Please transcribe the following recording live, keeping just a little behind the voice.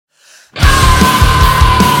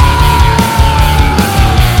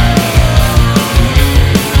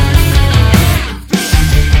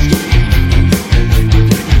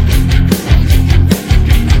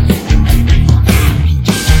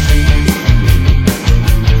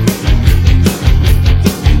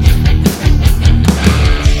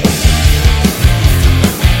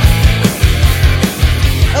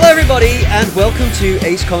to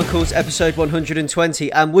Ace Chronicles episode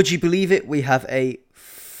 120, and would you believe it, we have a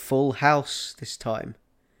full house this time.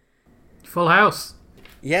 Full house.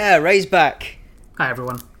 Yeah, Ray's back. Hi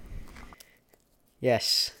everyone.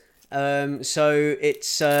 Yes. So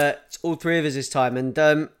it's all three of us this time, and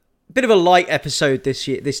a bit of a light episode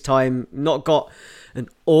this time. Not got an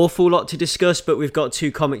awful lot to discuss, but we've got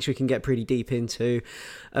two comics we can get pretty deep into,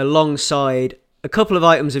 alongside a couple of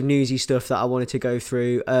items of newsy stuff that I wanted to go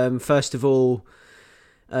through. First of all,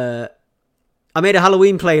 I made a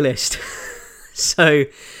Halloween playlist. So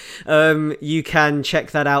you can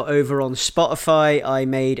check that out over on Spotify. I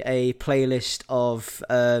made a playlist of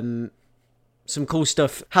some cool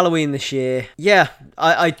stuff Halloween this year. Yeah,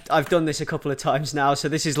 I've done this a couple of times now, so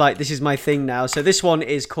this is my thing now. So this one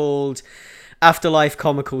is called Afterlife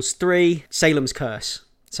Comicals 3 Salem's Curse.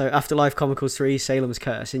 So Afterlife Comicals 3 Salem's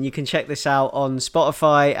Curse, and you can check this out on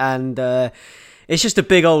Spotify, and it's just a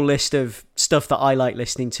big old list of stuff that I like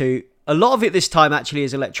listening to. A lot of it this time actually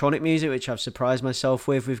is electronic music, which I've surprised myself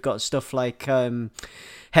with. We've got stuff like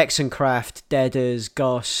Hexencraft, Deaders,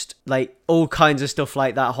 Ghost, like all kinds of stuff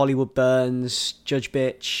like that. Hollywood Burns, Judge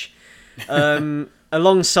Bitch,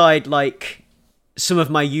 alongside like some of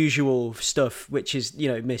my usual stuff, which is,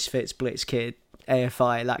 you know, Misfits, Blitzkid,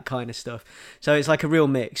 AFI, that kind of stuff. So it's like a real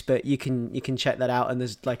mix, but you can check that out, and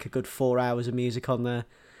there's like a good 4 hours of music on there.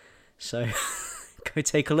 So go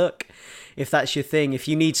take a look if that's your thing. If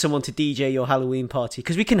you need someone to DJ your Halloween party,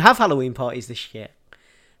 because we can have Halloween parties this year.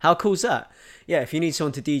 How cool's that? Yeah, if you need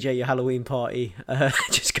someone to DJ your Halloween party,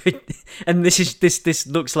 just go. And this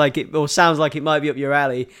looks like it, or sounds like it might be up your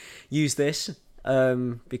alley. Use this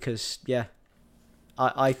because yeah,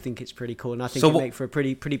 I think it's pretty cool, and I think it'd make for a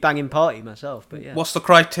pretty banging party myself. But yeah, what's the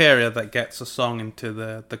criteria that gets a song into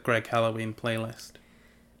the Greg Halloween playlist?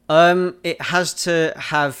 It has to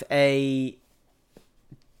have a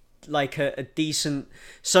decent.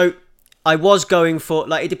 So I was going for,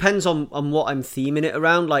 like, it depends on what I'm theming it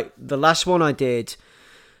around. Like the last one I did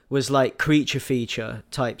was like creature feature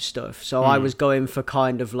type stuff. So I was going for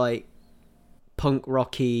kind of like punk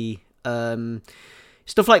rocky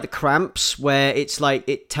stuff like the Cramps, where it's like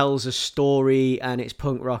it tells a story and it's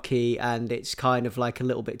punk rocky and it's kind of like a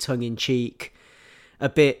little bit tongue in cheek, a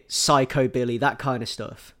bit psychobilly, that kind of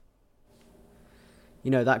stuff. You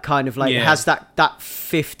know, that kind of like, it has that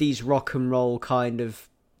 50s rock and roll kind of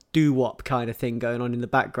doo-wop kind of thing going on in the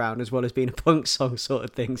background, as well as being a punk song sort of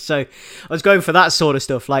thing. So I was going for that sort of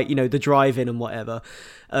stuff, like, you know, the drive-in and whatever,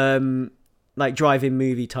 like drive-in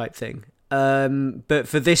movie type thing. But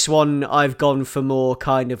for this one, I've gone for more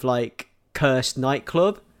kind of like cursed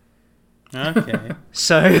nightclub. Okay.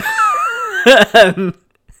 So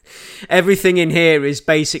everything in here is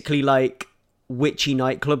basically like witchy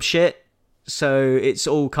nightclub shit. So it's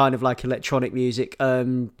all kind of like electronic music,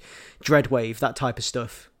 dreadwave, that type of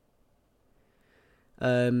stuff.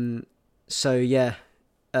 So yeah,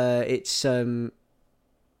 it's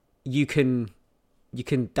you can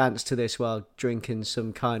dance to this while drinking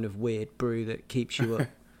some kind of weird brew that keeps you up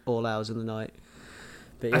all hours of the night.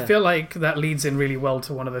 But yeah. I feel like that leads in really well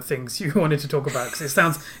to one of the things you wanted to talk about, because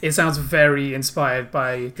it sounds very inspired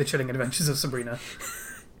by The Chilling Adventures of Sabrina.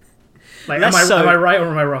 Like, am I right or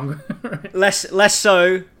am I wrong? Less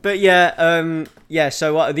so, but yeah, yeah.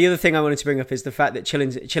 So the other thing I wanted to bring up is the fact that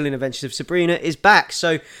Chilling Adventures of Sabrina is back.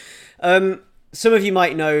 So, some of you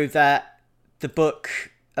might know that the book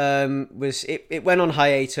it went on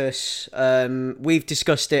hiatus. We've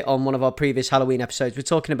discussed it on one of our previous Halloween episodes. We're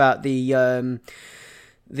talking about the Aguirre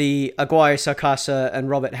Sacasa and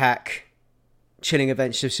Robert Hack Chilling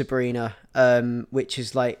Adventures of Sabrina, which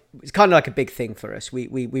is like, it's kind of like a big thing for us. We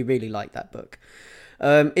really like that book.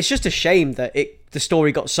 It's just a shame that the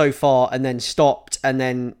story got so far and then stopped, and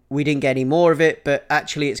then we didn't get any more of it. But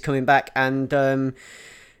actually, it's coming back, and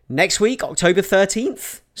next week, October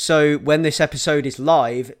 13th. So when this episode is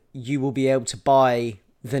live, you will be able to buy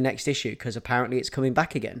the next issue, because apparently it's coming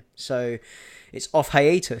back again. So it's off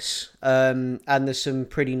hiatus, and there's some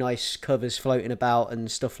pretty nice covers floating about and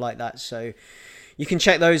stuff like that. So you can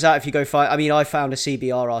check those out if you go find. I mean, I found a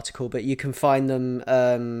CBR article, but you can find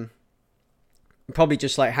them probably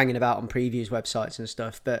just like hanging about on previews websites and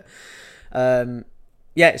stuff. But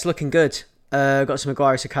yeah, it's looking good. Got some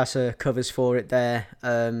Aguirre Sacasa covers for it there.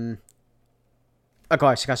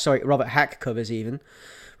 Aguirre Sacasa, sorry, Robert Hack covers even.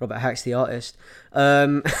 Robert Hack's the artist.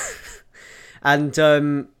 And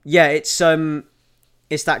yeah, it's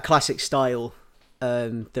that classic style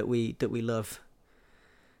that we love.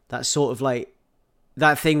 That sort of like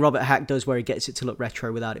that thing Robert Hack does where he gets it to look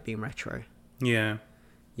retro without it being retro. Yeah.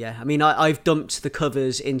 Yeah, I mean, I've dumped the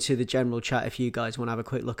covers into the general chat if you guys want to have a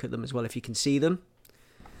quick look at them as well, if you can see them.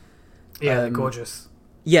 Yeah, they're gorgeous.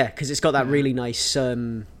 Yeah, because it's got that really nice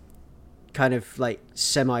kind of like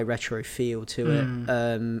semi-retro feel to it,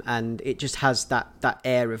 and it just has that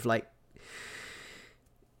air of like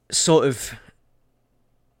sort of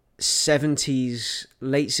 70s,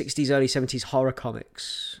 late 60s, early 70s horror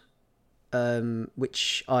comics,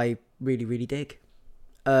 which I really, really dig.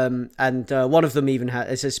 And one of them even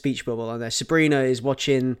has a speech bubble on there. Sabrina is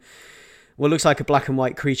watching what looks like a black and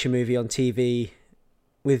white creature movie on TV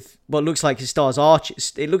with what looks like it stars Archie.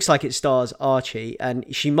 It looks like it stars Archie, and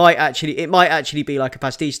it might actually be like a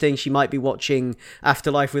pastiche thing. She might be watching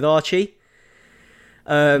Afterlife with Archie.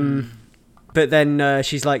 But then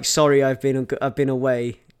she's like, "Sorry, I've been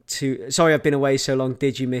away so long.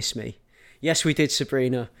 Did you miss me?" Yes, we did,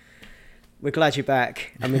 Sabrina. We're glad you're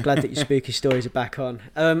back, and we're glad that your spooky stories are back on.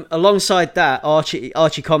 Alongside that,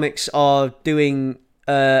 Archie Comics are doing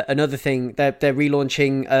another thing. They're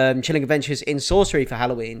relaunching Chilling Adventures in Sorcery for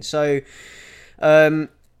Halloween. So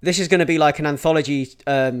this is going to be like an anthology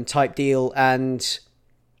type deal, and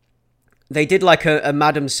they did like a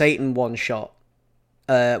Madam Satan one shot,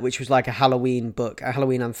 which was like a Halloween book, a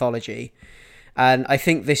Halloween anthology. And I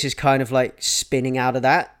think this is kind of like spinning out of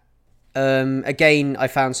that. Again, I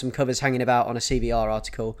found some covers hanging about on a CBR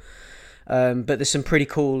article, but there's some pretty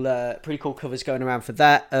cool covers going around for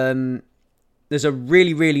that. There's a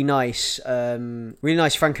really nice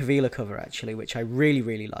Francavilla cover actually, which I really,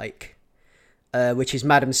 really like, which is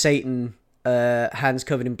Madam Satan, hands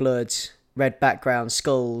covered in blood, red background,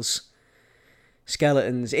 skulls,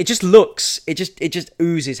 skeletons. It just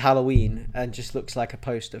oozes Halloween and just looks like a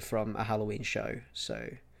poster from a Halloween show. So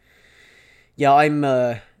yeah,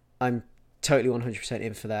 I'm totally 100%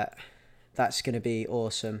 in for that. That's going to be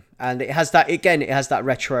awesome. And it has that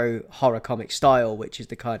retro horror comic style, which is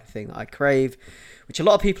the kind of thing that I crave, which a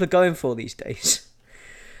lot of people are going for these days.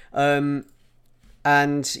 And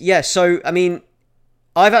yeah, so, I mean,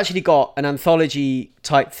 I've actually got an anthology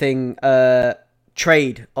type thing,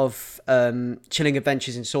 trade of Chilling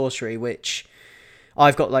Adventures in Sorcery, which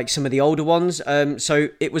I've got like some of the older ones. So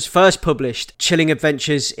it was first published, Chilling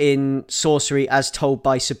Adventures in Sorcery as Told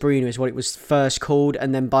by Sabrina is what it was first called.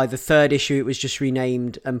 And then by the third issue, it was just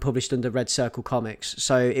renamed and published under Red Circle Comics.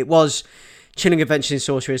 So it was Chilling Adventures in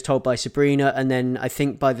Sorcery as Told by Sabrina. And then I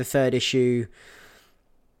think by the third issue,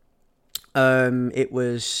 it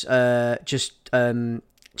was just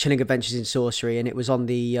Chilling Adventures in Sorcery. And it was on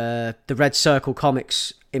the Red Circle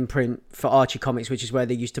Comics imprint for Archie Comics, which is where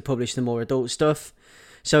they used to publish the more adult stuff.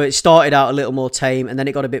 So it started out a little more tame, and then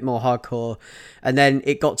it got a bit more hardcore, and then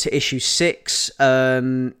it got to issue 6,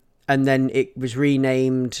 and then it was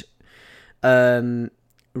renamed Red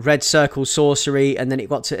Circle Sorcery, and then it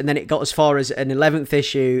got as far as an 11th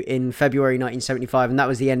issue in February 1975, and that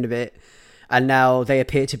was the end of it. And now they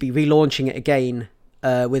appear to be relaunching it again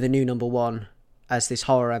with a new number 1 as this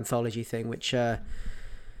horror anthology thing, which I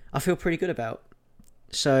feel pretty good about.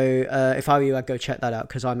 So if I were you, I'd go check that out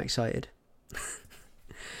because I'm excited.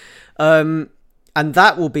 And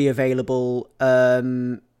that will be available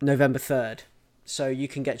November 3rd. So you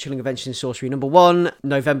can get Chilling Adventures in Sorcery number 1,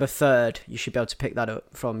 November 3rd. You should be able to pick that up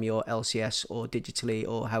from your LCS or digitally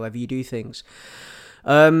or however you do things.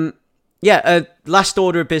 Last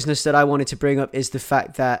order of business that I wanted to bring up is the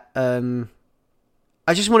fact that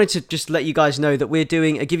I just wanted to just let you guys know that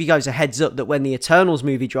give you guys a heads up that when the Eternals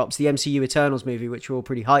movie drops, the MCU Eternals movie, which we're all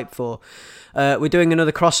pretty hyped for, we're doing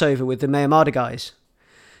another crossover with the Mayamada guys.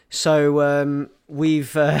 So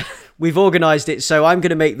we've organised it. So I'm going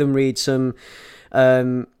to make them read some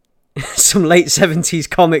late 70s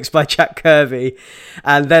comics by Jack Kirby,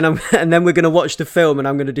 and then we're going to watch the film, and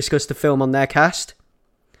I'm going to discuss the film on their cast.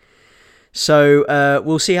 So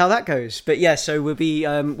we'll see how that goes. But yeah, so we'll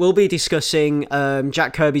be discussing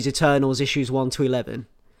Jack Kirby's Eternals issues 1 to 11.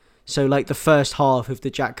 So like the first half of the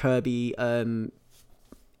Jack Kirby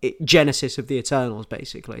genesis of the Eternals,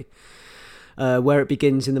 basically, where it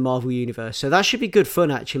begins in the Marvel Universe. So that should be good fun,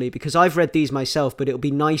 actually, because I've read these myself, but it'll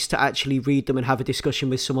be nice to actually read them and have a discussion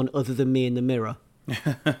with someone other than me in the mirror.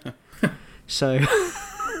 So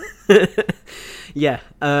yeah,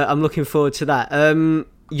 I'm looking forward to that.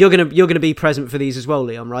 You're gonna be present for these as well,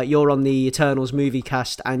 Leon, right? You're on the Eternals movie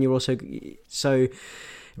cast, and you're also so.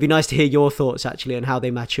 It'd be nice to hear your thoughts actually on how they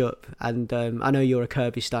match up, and I know you're a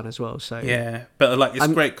Kirby stan as well. So yeah, but like it's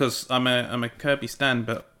great because I'm a Kirby stan,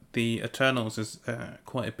 but the Eternals is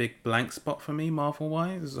quite a big blank spot for me, Marvel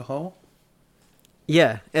wise as a whole.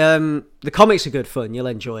 Yeah, the comics are good fun. You'll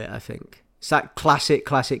enjoy it, I think. It's that classic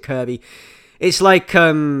Kirby. It's like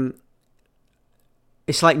New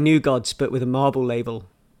Gods, but with a Marvel label.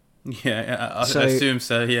 Yeah, I So- assume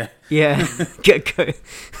so. Yeah. Yeah, go.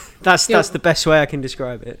 That's the best way I can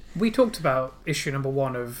describe it. We talked about issue number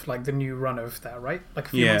 1 of like the new run of that, right? Like a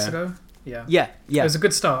few months ago. Yeah. Yeah, It yeah, was a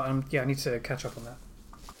good start. I need to catch up on that.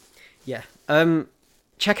 yeah.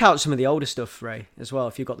 Check out some of the older stuff, Ray, as well,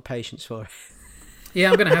 if you've got the patience for it.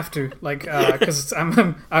 Yeah, I'm gonna have to because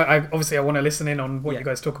I obviously I want to listen in on what Yeah. you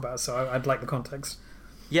guys talk about, so I'd like the context.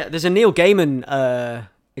 Yeah, there's a Neil Gaiman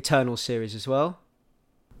Eternal series as well.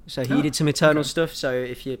 So he did some Eternal stuff. So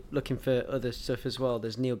if you're looking for other stuff as well,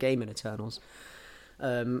 there's Neil Gaiman Eternals,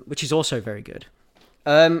 which is also very good.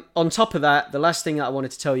 On top of that, the last thing that I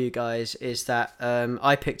wanted to tell you guys is that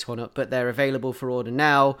I picked one up, but they're available for order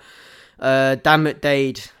now. Dan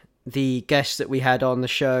McDade, the guest that we had on the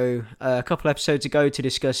show a couple episodes ago to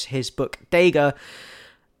discuss his book Dagor,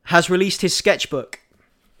 has released his sketchbook.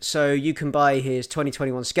 So you can buy his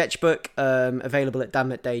 2021 sketchbook, available at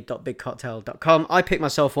danmcdade.bigcocktail.com. I picked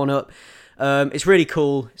myself one up. It's really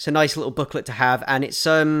cool. It's a nice little booklet to have, and it's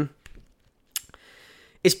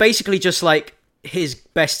basically just like his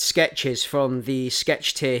best sketches from the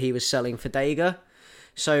sketch tier he was selling for Dagor.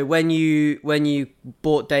 So when you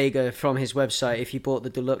bought Dagor from his website, if you bought the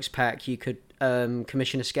deluxe pack, you could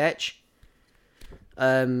commission a sketch.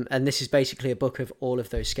 And this is basically a book of all of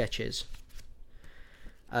those sketches.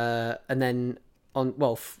 And then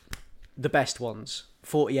the best ones,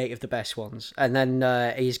 48 of the best ones, and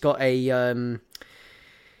then he's got a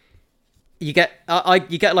you get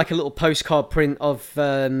like a little postcard print of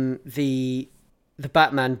the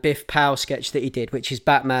Batman Biff Powell sketch that he did, which is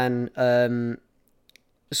Batman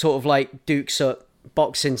sort of like dukes up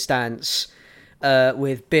boxing stance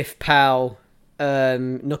with Biff Powell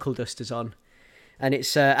knuckle dusters on. And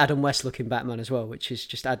it's Adam West looking Batman as well, which is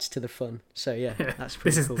just adds to the fun. So yeah, that's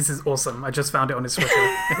pretty cool. This is awesome. I just found it on his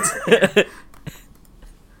Twitter.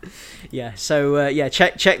 Yeah, so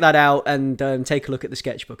check that out and take a look at the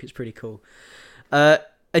sketchbook. It's pretty cool.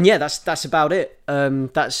 And yeah, that's about it.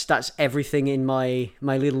 That's everything in my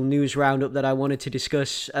little news roundup that I wanted to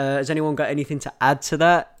discuss. Has anyone got anything to add to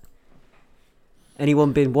that?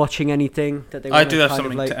 Anyone been watching anything that they? I do have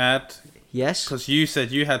something to add. Yes, because you said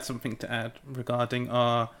you had something to add regarding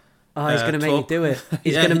our. Oh, he's going to make me do it.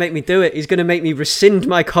 He's Yeah. going to make me do it. He's going to make me rescind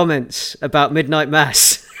my comments about Midnight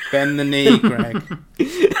Mass. Bend the knee, Greg.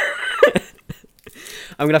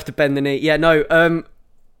 I'm going to have to bend the knee. Yeah, no.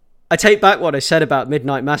 I take back what I said about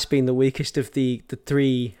Midnight Mass being the weakest of the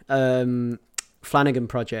three Flanagan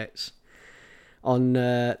projects on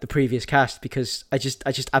the previous cast, because I just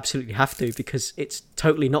absolutely have to, because it's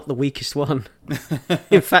totally not the weakest one.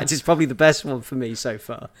 In fact, it's probably the best one for me so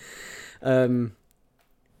far.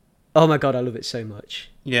 Oh my god, I love it so much.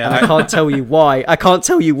 Yeah, and I can't tell you why. I can't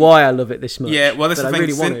tell you why I love it this much. Yeah, well, that's but the I thing.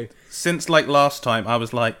 really want to. Since like last time, I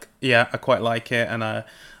was like, yeah, I quite like it, and I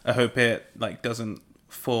hope it like doesn't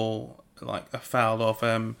fall like afoul of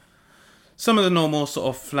some of the normal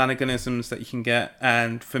sort of Flanaganisms that you can get.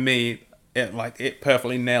 And for me, it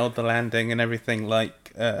perfectly nailed the landing and everything.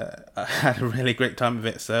 Like I had a really great time with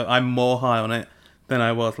it, so I'm more high on it than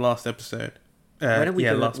I was last episode. When are we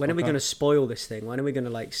going to spoil this thing? When are we going to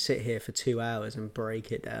like sit here for 2 hours and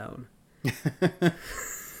break it down?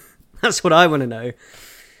 That's what I want to know.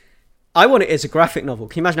 I want it as a graphic novel.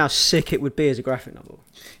 Can you imagine how sick it would be as a graphic novel?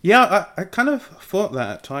 Yeah, I kind of thought that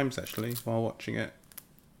at times actually while watching it.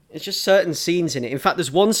 It's just certain scenes in it. In fact, there's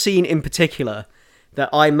one scene in particular that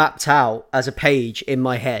I mapped out as a page in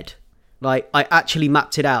my head. Like, I actually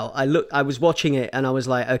mapped it out. I was watching it and I was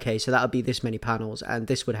like, okay, so that would be this many panels and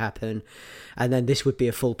this would happen. And then this would be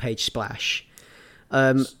a full page splash.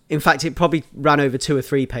 In fact, it probably ran over 2 or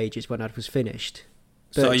 3 pages when I was finished.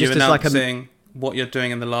 But so are you announcing what you're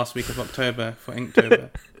doing in the last week of October for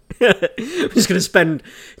Inktober? I'm just going to spend,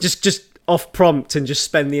 just off prompt, and just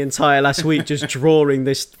spend the entire last week just drawing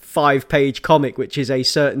this 5-page comic, which is a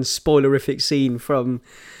certain spoilerific scene from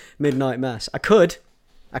Midnight Mass. I could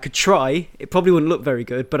try. It probably wouldn't look very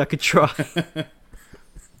good, but I could try.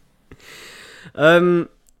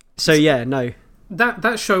 So yeah, no.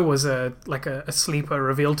 That show was a sleeper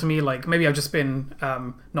reveal to me. Like, maybe I've just been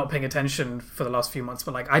not paying attention for the last few months,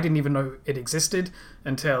 but like I didn't even know it existed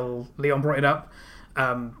until Leon brought it up.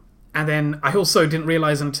 And then I also didn't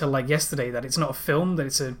realize until like yesterday that it's not a film, that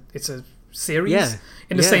it's a series. Yeah.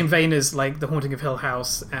 In the same vein as like The Haunting of Hill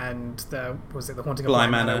House and The Haunting of Bly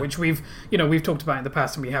Manor, which we've talked about in the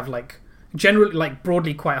past, and we have like generally like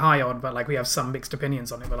broadly quite high on, but like we have some mixed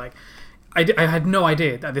opinions on it. But like I had no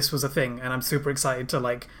idea that this was a thing, and I'm super excited to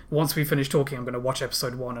like once we finish talking, I'm going to watch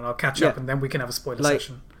episode 1 and I'll catch up, and then we can have a spoiler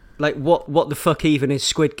session. Like what the fuck even is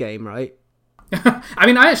Squid Game, right? I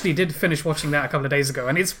mean, I actually did finish watching that a couple of days ago,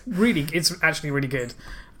 and it's actually really good.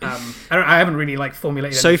 I haven't really like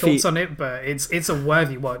formulated any thoughts on it, but it's a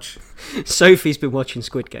worthy watch. Sophie's been watching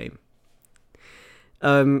Squid Game.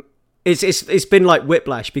 It's been like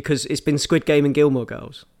Whiplash because it's been Squid Game and Gilmore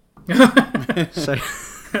Girls. So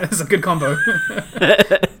it's a good combo.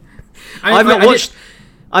 I've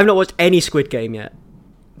not watched any Squid Game yet,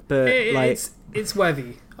 but it's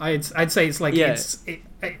worthy. I'd say it's like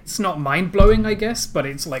it's not mind blowing, I guess, but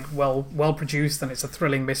it's like well produced, and it's a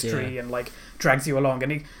thrilling mystery, and like drags you along,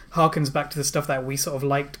 and it harkens back to the stuff that we sort of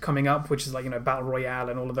liked coming up, which is like Battle Royale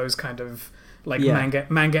and all of those kind of like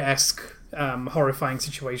manga-esque horrifying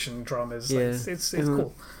situation dramas. Like, it's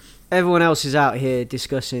cool. Everyone else is out here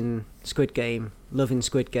discussing Squid Game, loving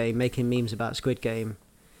Squid Game, making memes about Squid Game,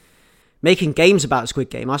 making games about Squid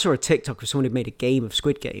Game. I saw a TikTok of someone who made a game of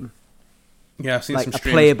Squid Game. Yeah, I've seen like some a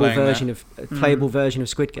streams playable version of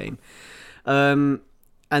Squid Game. And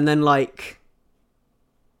then like,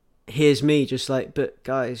 here's me just like, but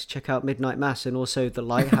guys, check out Midnight Mass, and also The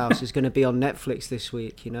Lighthouse is going to be on Netflix this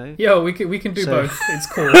week. Yo, we can do both. It's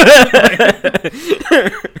cool.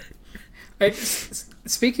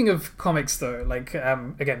 Speaking of comics, though, like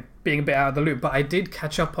again, being a bit out of the loop, but I did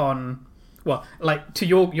catch up on. Well, like to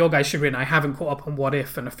your guys' chagrin, I haven't caught up on What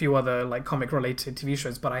If and a few other like comic-related TV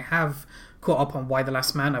shows, but I have caught up on Y: The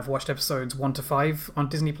Last Man. I've watched episodes 1 to 5 on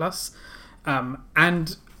Disney Plus,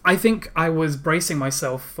 and I think I was bracing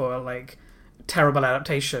myself for like terrible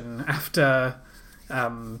adaptation after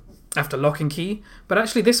Lock and Key, but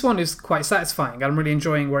actually this one is quite satisfying. I'm really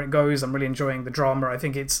enjoying where it goes. I'm really enjoying the drama. I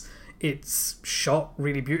think it's shot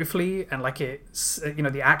really beautifully, and like it's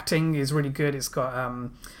the acting is really good. It's got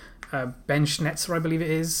Ben Schnetzer, I believe it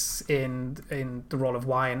is, in the role of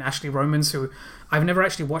Y, and Ashley Romans, who I've never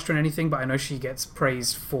actually watched her in anything, but I know she gets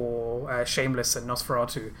praised for Shameless and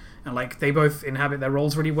Nosferatu, and like they both inhabit their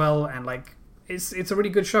roles really well, and like it's a really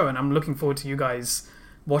good show, and I'm looking forward to you guys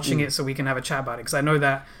watching it so we can have a chat about it, because I know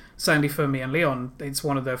that certainly for me and Leon, it's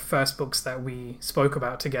one of the first books that we spoke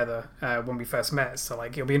about together when we first met, so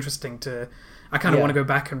like it'll be interesting to. I kind of want to go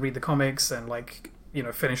back and read the comics and like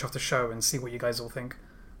finish off the show and see what you guys all think.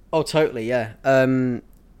 Oh, totally, yeah.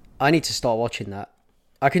 I need to start watching that.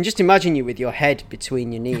 I can just imagine you with your head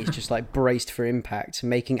between your knees, just like braced for impact,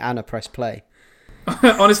 making Anna press play.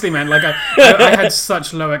 Honestly, man, like I had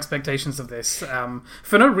such low expectations of this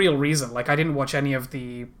for no real reason. Like I didn't watch any of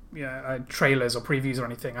the trailers or previews or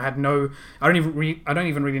anything. I don't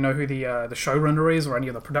even really know who the showrunner is or any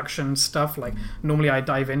of the production stuff. Like normally I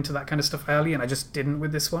dive into that kind of stuff early, and I just didn't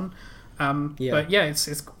with this one. But yeah,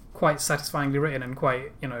 it's quite satisfyingly written, and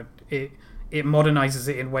quite it modernizes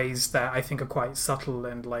it in ways that I think are quite subtle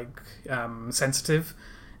and like sensitive.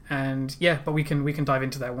 And yeah, but we can dive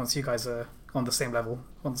into that once you guys are on the same level,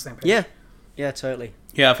 on the same page. Yeah, totally.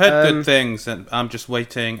 Yeah, I've heard good things, and I'm just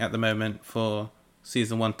waiting at the moment for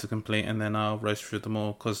season 1 to complete, and then I'll roast through them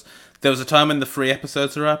all, because there was a time when the 3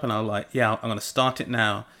 episodes are up and I was like, yeah, I'm going to start it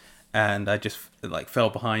now, and I just like fell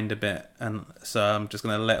behind a bit, and so I'm just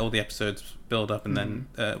going to let all the episodes build up and then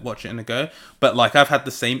watch it in a go. But like I've had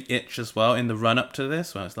the same itch as well in the run up to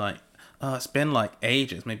this, where it's like, oh, it's been like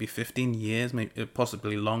ages, maybe 15 years, maybe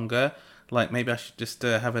possibly longer. Like maybe I should just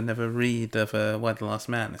have another read of Y: The Last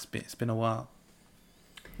Man. It's been a while.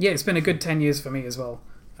 Yeah, it's been a good 10 years for me as well.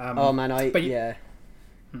 Oh man, I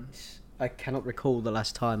cannot recall the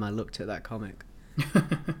last time I looked at that comic.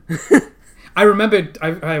 I remembered.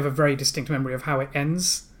 I have a very distinct memory of how it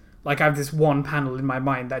ends. Like I have this one panel in my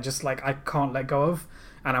mind that just like I can't let go of,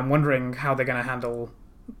 and I'm wondering how they're going to handle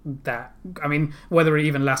that. I mean, whether it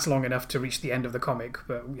even lasts long enough to reach the end of the comic,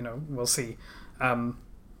 but we'll see.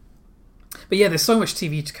 But yeah, there's so much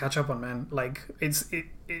TV to catch up on, man. Like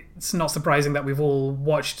it's not surprising that we've all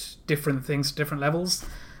watched different things to different levels.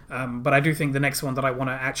 But I do think the next one that I want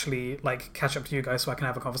to actually like catch up to you guys so I can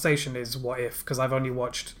have a conversation is What If, because I've only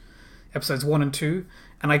watched episodes 1 and 2,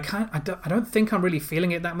 and I don't think I'm really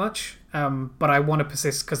feeling it that much. But I want to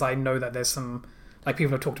persist because I know that there's some, like,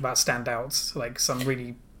 people have talked about standouts, like some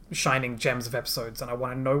really shining gems of episodes, and I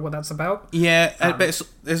want to know what that's about. Yeah, but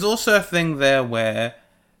there's also a thing there where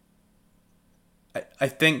I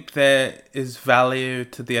think there is value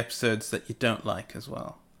to the episodes that you don't like as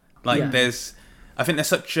well. Like I think there's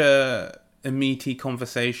such a meaty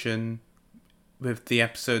conversation with the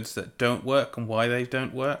episodes that don't work and why they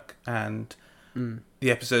don't work, and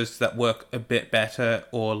the episodes that work a bit better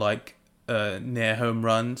or like near home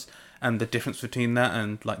runs, and the difference between that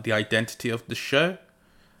and like the identity of the show.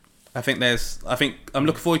 I think I'm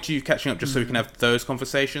looking forward to you catching up just so we can have those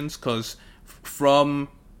conversations, because from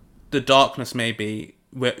the darkness maybe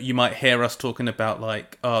where you might hear us talking about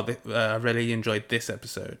like, I really enjoyed this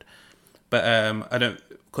episode, but I don't.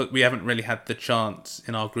 Cause we haven't really had the chance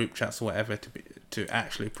in our group chats or whatever to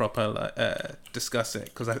actually proper discuss it,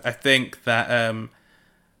 because I think that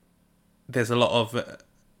there's a lot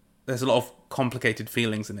of complicated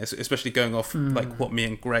feelings in this, especially going off like what me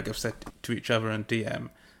and Greg have said to each other in DM.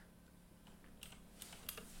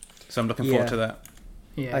 So I'm looking forward to that.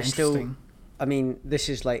 Yeah, I mean, this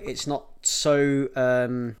is like, it's not so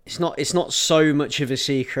it's not so much of a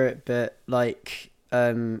secret, but like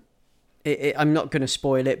I'm not going to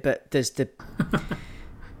spoil it, but there's the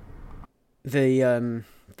the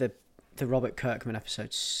Robert Kirkman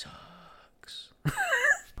episode sucks.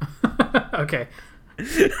 Okay.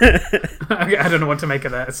 I don't know what to make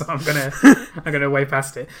of that, so I'm gonna way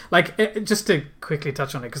past it. Like, just to quickly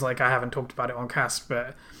touch on it, because like I haven't talked about it on cast,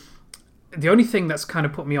 but the only thing that's kind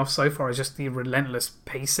of put me off so far is just the relentless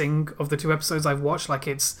pacing of the 2 episodes I've watched. Like,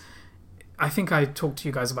 I think I talked to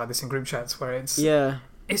you guys about this in group chats, where it's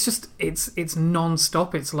it's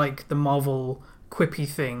non-stop. It's like the Marvel quippy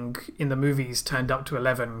thing in the movies turned up to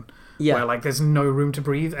 11, where like there's no room to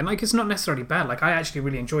breathe, and like it's not necessarily bad. Like, I actually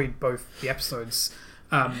really enjoyed both the episodes,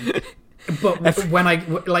 but when I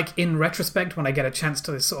like in retrospect, when I get a chance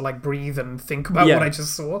to sort of like breathe and think about what I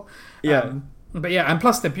just saw, but yeah, and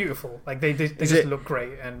plus they're beautiful. Like they just look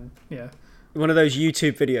great, and one of those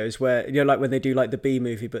YouTube videos where, you know, like when they do like the B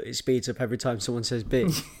movie, but it speeds up every time someone says B.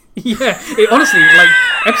 It honestly, like,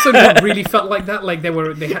 episode 1 really felt like that. Like they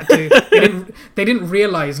didn't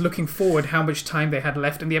realize looking forward how much time they had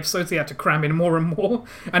left in the episodes. They had to cram in more and more,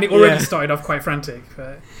 and it already started off quite frantic.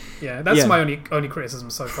 But yeah, that's my only criticism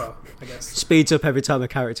so far, I guess. Speeds up every time a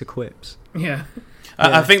character quips. Yeah.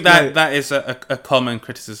 I think that is a common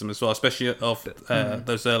criticism as well, especially of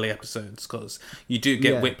those early episodes, because you do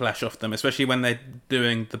get whiplash off them, especially when they're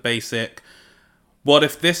doing the basic what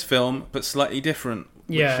if this film, but slightly different,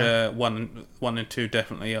 which 1 and 2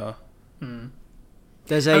 definitely are.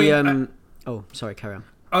 There's a... sorry, carry on.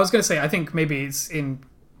 I was going to say, I think maybe it's in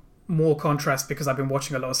more contrast because I've been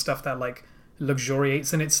watching a lot of stuff that like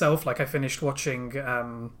luxuriates in itself. Like, I finished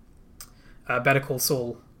watching Better Call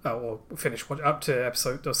Saul, or finished up to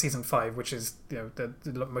episode or season 5, which is, you know,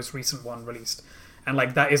 the most recent one released, and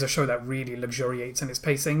like that is a show that really luxuriates in its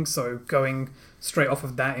pacing. So going straight off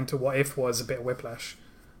of that into What If was a bit of whiplash.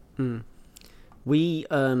 We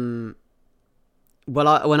when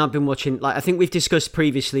I've been watching, like, I think we've discussed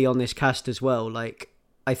previously on this cast as well, like,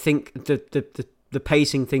 I think the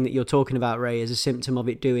pacing thing that you're talking about, Ray, is a symptom of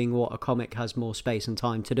it doing what a comic has more space and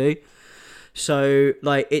time to do. So,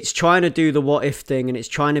 like, it's trying to do the what if thing, and it's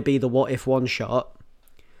trying to be the what if one shot,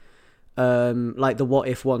 like the what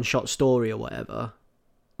if one shot story or whatever.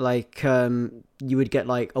 Like, you would get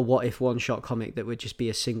like a what if one shot comic that would just be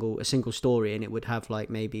a single story, and it would have like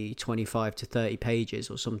maybe 25 to 30 pages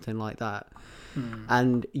or something like that.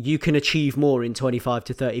 And you can achieve more in 25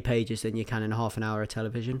 to 30 pages than you can in half an hour of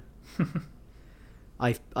television.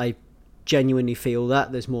 I genuinely feel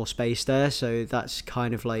that there's more space there, so that's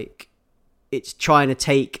kind of like, it's trying to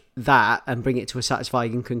take that and bring it to a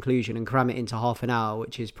satisfying conclusion and cram it into half an hour,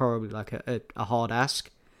 which is probably like a hard ask.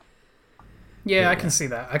 Yeah, I can see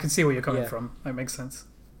that. I can see where you're coming from. That makes sense.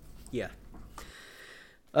 Yeah.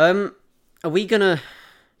 Are we gonna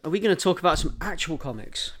talk about some actual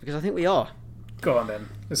comics? Because I think we are. Go on then.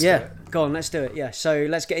 Let's do it. Go on, let's do it. Yeah. So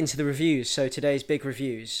let's get into the reviews. So today's big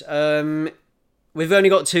reviews. We've only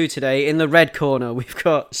got 2 today. In the red corner, we've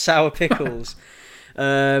got Sour Pickles.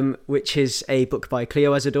 Which is a book by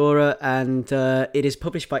Cleo Isadora, and it is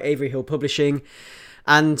published by Avery Hill Publishing,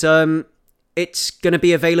 and it's going to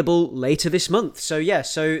be available later this month. So yeah,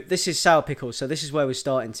 so this is Sour Pickles. So this is where we're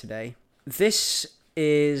starting today. This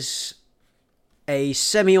is a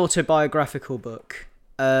semi-autobiographical book,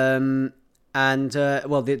 and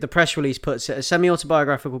the press release puts it, a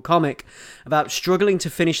semi-autobiographical comic about struggling to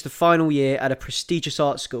finish the final year at a prestigious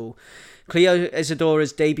art school. Cleo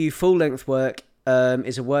Isadora's debut full-length work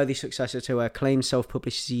is a worthy successor to her acclaimed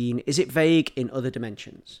self-published zine, Is It Vague in Other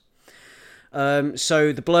Dimensions?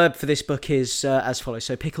 So the blurb for this book is as follows.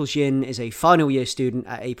 So Pickles Yin is a final year student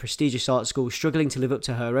at a prestigious art school, struggling to live up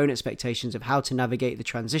to her own expectations of how to navigate the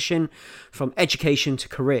transition from education to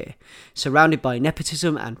career. Surrounded by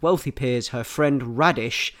nepotism and wealthy peers, her friend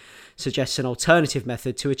Radish suggests an alternative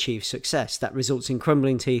method to achieve success that results in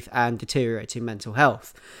crumbling teeth and deteriorating mental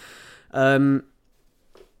health. And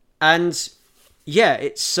yeah,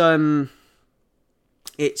 it's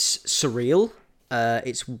surreal.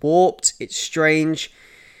 It's warped. It's strange.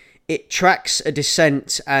 It tracks a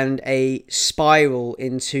descent and a spiral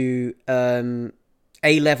into a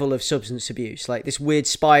level of substance abuse, like this weird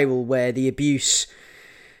spiral where the abuse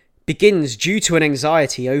begins due to an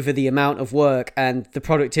anxiety over the amount of work and the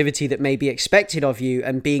productivity that may be expected of you,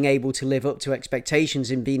 and being able to live up to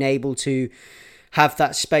expectations and being able to have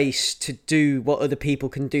that space to do what other people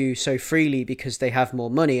can do so freely because they have more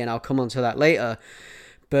money. And I'll come on to that later.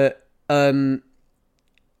 But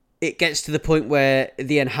it gets to the point where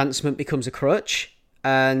the enhancement becomes a crutch,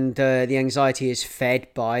 and the anxiety is fed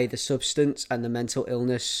by the substance, and the mental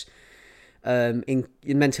illness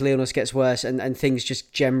mental illness gets worse, and things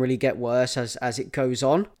just generally get worse as it goes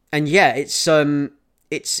on. And yeah, it's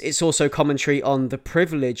also commentary on the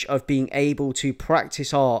privilege of being able to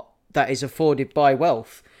practice art that is afforded by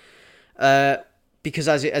wealth. Because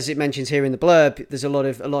as it mentions here in the blurb, there's a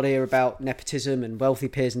lot here about nepotism and wealthy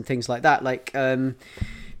peers and things like that. Like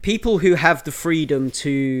people who have the freedom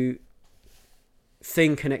to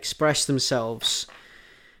think and express themselves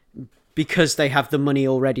because they have the money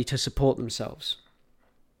already to support themselves.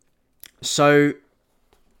 So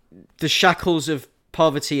the shackles of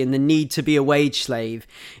poverty and the need to be a wage slave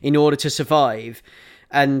in order to survive,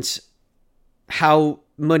 and how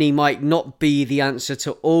money might not be the answer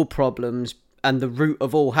to all problems and the root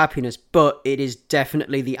of all happiness, but it is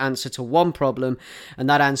definitely the answer to one problem, and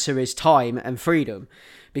that answer is time and freedom.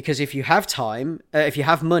 Because if you have time, if you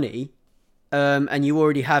have money, and you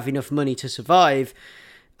already have enough money to survive,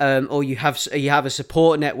 or you have a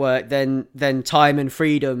support network, then time and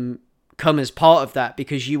freedom come as part of that,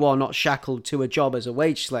 because you are not shackled to a job as a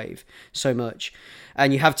wage slave so much,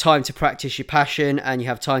 and you have time to practice your passion, and you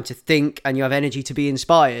have time to think, and you have energy to be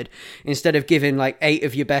inspired, instead of giving like 8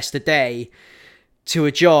 of your best a day to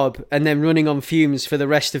a job and then running on fumes for the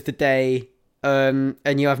rest of the day, and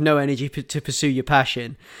you have no energy to pursue your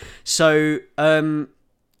passion. So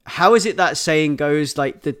how is it that saying goes,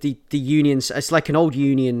 like the unions, it's like an old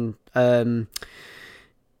union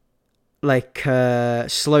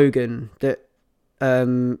slogan that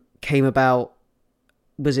came about,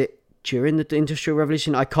 was it during the Industrial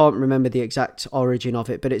Revolution? I can't remember the exact origin of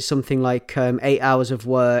it, but it's something like 8 hours of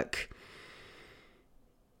work,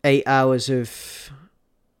 8 hours of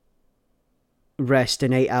rest,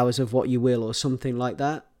 and 8 hours of what you will, or something like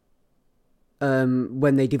that,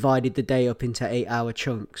 when they divided the day up into 8-hour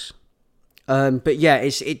chunks. But yeah,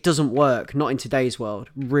 it doesn't work, not in today's world,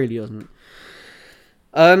 it really doesn't.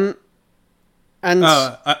 And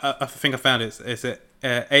I think I found it. Is it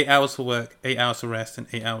 8 hours for work, 8 hours for rest, and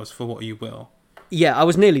 8 hours for what you will? Yeah, I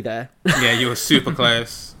was nearly there. Yeah, you were super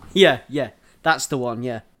close. Yeah, that's the one.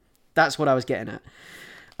 Yeah, that's what I was getting at.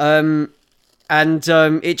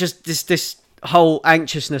 It just this whole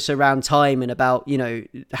anxiousness around time, and about, you know,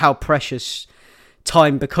 how precious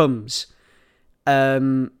time becomes,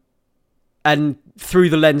 and through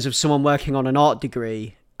the lens of someone working on an art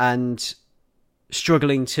degree and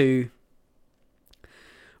struggling to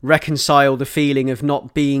reconcile the feeling of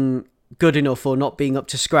not being good enough, or not being up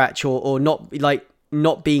to scratch, or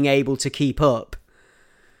not being able to keep up,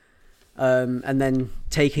 and then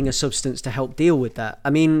taking a substance to help deal with that. I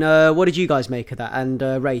mean, what did you guys make of that? And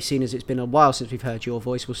Ray, seeing as it's been a while since we've heard your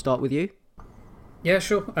voice, we'll start with you. Yeah,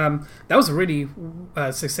 sure. That was a really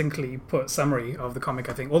succinctly put summary of the comic,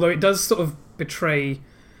 I think. Although it does sort of betray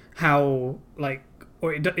how, like,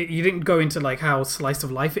 or you didn't go into like how slice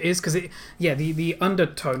of life it is, because the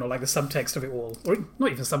undertone, or like the subtext of it all, or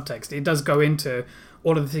not even subtext, it does go into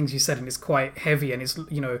all of the things you said, and it's quite heavy, and it's,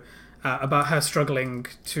 you know, about her struggling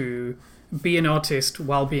to be an artist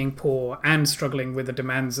while being poor, and struggling with the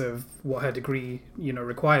demands of what her degree, you know,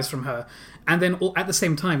 requires from her, and then at the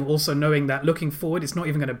same time also knowing that looking forward, it's not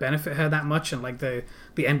even going to benefit her that much. And like the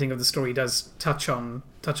ending of the story does touch on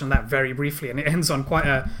that very briefly, and it ends on quite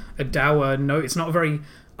a dour note. It's not a very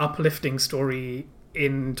uplifting story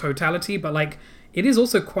in totality, but like it is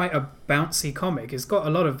also quite a bouncy comic. It's got a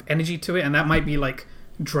lot of energy to it, and that might be like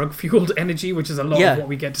drug-fueled energy, which is a lot of what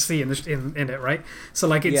we get to see in it, right? So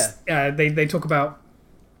like it's they talk about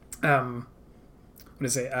what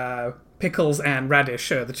is it, Pickles and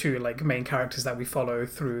Radish are the two like main characters that we follow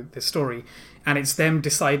through this story, and it's them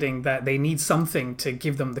deciding that they need something to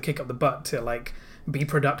give them the kick up the butt to like be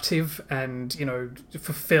productive and, you know,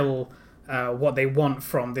 fulfill what they want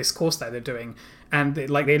from this course that they're doing. And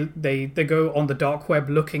they go on the dark web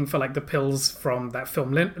looking for like the pills from that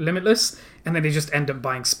film Limitless, and then they just end up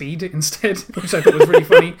buying speed instead, which I thought was really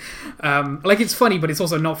funny. Like it's funny, but it's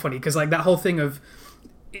also not funny, because like that whole thing of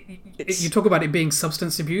you talk about it being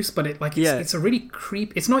substance abuse, but it's a really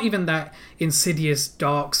creep. It's not even that insidious,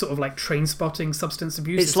 dark sort of like train spotting substance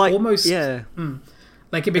abuse. It's like almost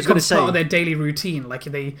like it becomes part of their daily routine. Like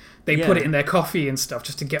they put it in their coffee and stuff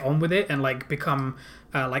just to get on with it, and like become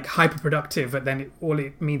like hyper productive. But then all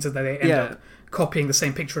it means is that they end up copying the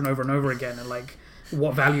same picture and over again, and like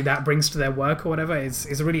what value that brings to their work or whatever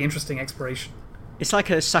is a really interesting exploration. It's like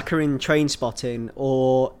a Sakharine Train Spotting,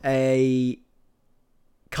 or a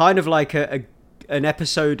kind of like an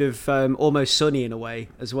episode of Almost Sunny in a way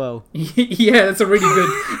as well. Yeah, that's a really good.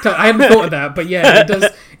 I hadn't thought of that, but yeah, it does.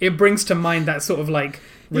 It brings to mind that sort of like.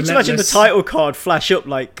 Just imagine the title card flash up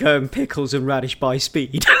like pickles and radish by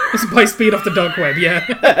speed. It's by speed off the dark web, yeah.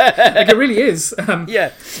 Like it really is.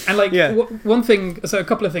 Yeah. And like one thing, so a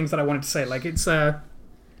couple of things that I wanted to say, like it's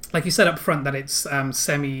like you said up front that it's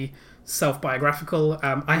semi self-biographical.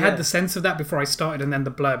 I had the sense of that before I started, and then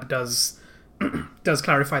the blurb does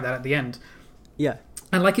clarify that at the end. Yeah.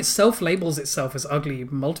 And like it self-labels itself as ugly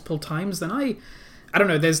multiple times, then I don't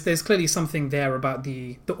know, there's clearly something there about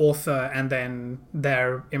the author and then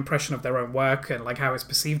their impression of their own work and like how it's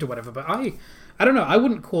perceived or whatever. But I don't know, I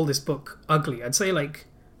wouldn't call this book ugly. I'd say like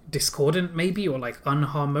discordant maybe, or like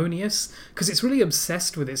unharmonious, because it's really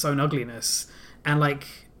obsessed with its own ugliness. And like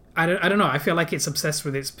I don't know, I feel like it's obsessed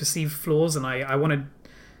with its perceived flaws, and I want to,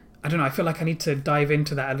 I don't know, I feel like I need to dive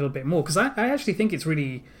into that a little bit more, because I actually think it's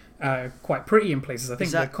really quite pretty in places. I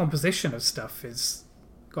think the composition of stuff is...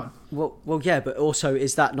 Go on. Well, yeah, but also,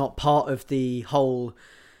 is that not part of the whole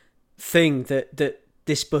thing that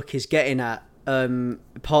this book is getting at?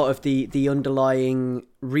 Part of the underlying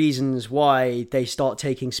reasons why they start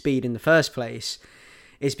taking speed in the first place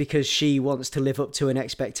is because she wants to live up to an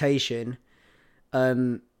expectation,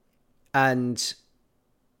 and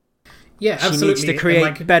yeah, she absolutely. needs to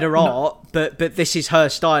create better art. But this is her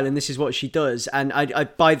style, and this is what she does. And I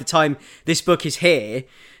by the time this book is here,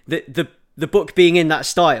 the book being in that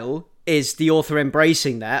style is the author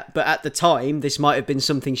embracing that, but at the time, this might have been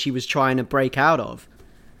something she was trying to break out of.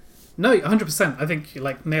 No, 100%. I think you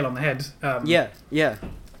like nail on the head. Yeah.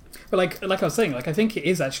 But like I was saying, like I think it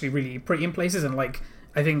is actually really pretty in places, and like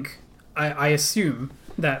I think I assume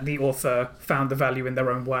that the author found the value in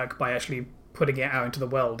their own work by actually putting it out into the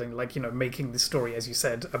world and like, you know, making this story, as you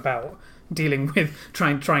said, about dealing with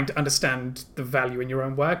trying to understand the value in your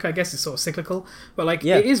own work. I guess it's sort of cyclical, but like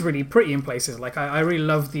it is really pretty in places. Like I really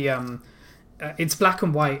love the it's black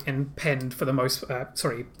and white and penned for the most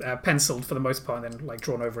penciled for the most part, and then like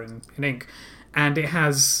drawn over in ink, and it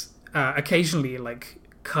has occasionally like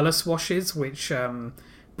color swashes which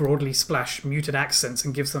broadly splash muted accents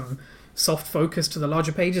and gives them soft focus to the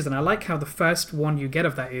larger pages. And I like how the first one you get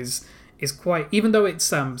of that is quite, even though it's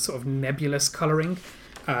sort of nebulous coloring,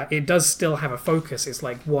 it does still have a focus. It's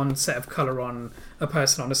like one set of color on a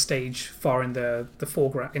person on a stage far in the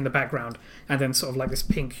foreground, in the background, and then sort of like this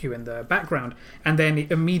pink hue in the background, and then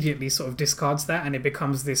it immediately sort of discards that, and it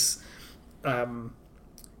becomes this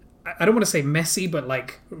I don't want to say messy, but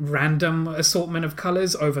like random assortment of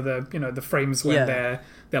colors over the, you know, the frames when they're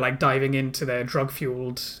like diving into their drug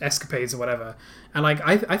fueled escapades or whatever. And like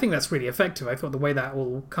I think that's really effective. I thought the way that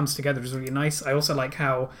all comes together is really nice. I also like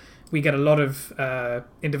how we get a lot of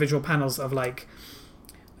individual panels of like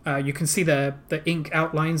you can see the ink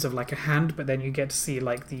outlines of like a hand, but then you get to see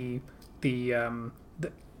like the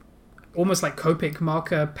almost like Copic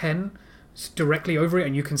marker pen directly over it,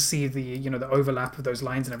 and you can see the, you know, the overlap of those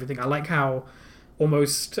lines and everything. I like how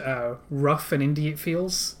almost rough and indie it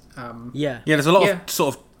feels. There's a lot of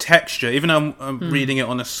sort of texture, even though I'm reading it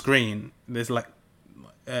on a screen. There's like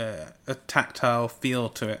a tactile feel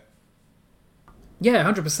to it. Yeah,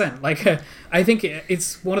 100%. Like I think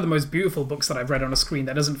it's one of the most beautiful books that I've read on a screen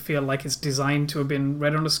that doesn't feel like it's designed to have been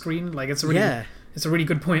read on a screen. Like it's a really it's a really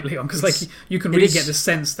good point, Leon, because like you can really get the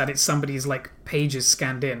sense that it's somebody's like pages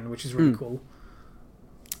scanned in, which is really cool.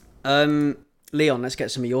 Leon, let's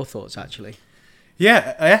get some of your thoughts actually.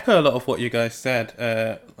 Yeah, I echo a lot of what you guys said.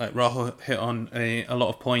 Like Rahul hit on a lot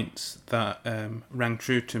of points that rang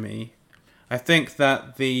true to me. I think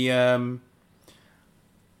that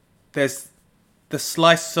there's the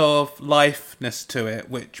slice of lifeness to it,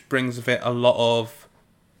 which brings with it a lot of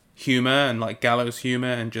humor and like gallows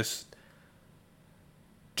humor and just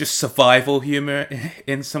survival humor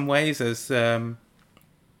in some ways, as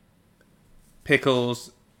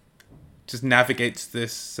Pickles just navigates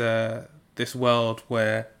this this world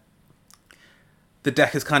where the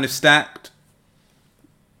deck is kind of stacked,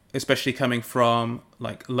 especially coming from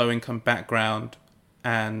like low income background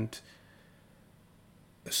and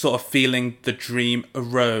sort of feeling the dream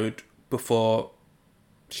erode before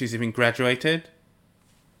she's even graduated,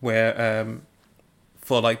 where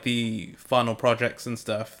for like the final projects and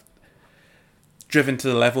stuff, driven to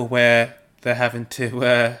the level where they're having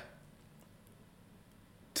to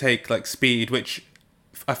take like speed, which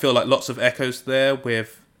I feel like lots of echoes there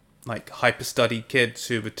with like hyper study kids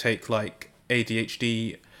who would take like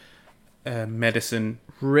ADHD medicine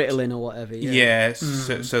Ritalin or whatever.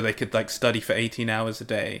 So they could like study for 18 hours a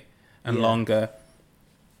day and longer,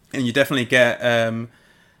 and you definitely get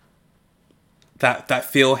that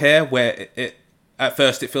feel here where it at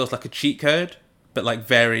first it feels like a cheat code, but like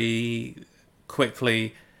very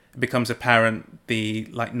quickly it becomes apparent the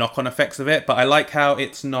like knock-on effects of it. But I like how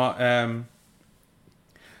it's not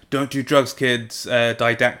don't do drugs, kids,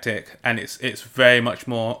 didactic, and it's very much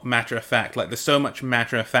more matter of fact. Like there's so much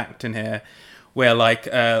matter of fact in here, where like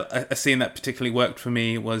a scene that particularly worked for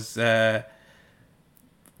me was where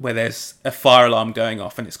there's a fire alarm going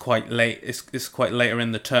off, and it's quite late. It's quite later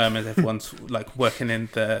in the term as everyone's like working in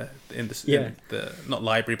the not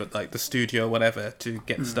library but like the studio or whatever to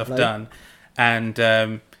get the stuff done, and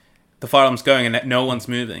the fire alarm's going and no one's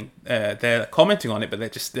moving. They're commenting on it, but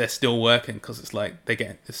they're still working because it's like they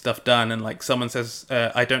get the stuff done. And like someone says,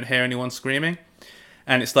 "I don't hear anyone screaming,"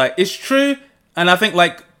 and it's like it's true. And I think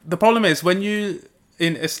like the problem is when you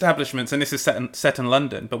in establishments, and this is set in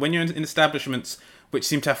London, but when you're in establishments which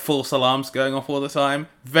seem to have false alarms going off all the time,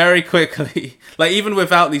 very quickly, like even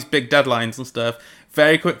without these big deadlines and stuff,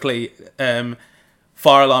 very quickly,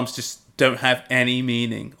 fire alarms just don't have any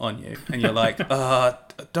meaning on you, and you're like,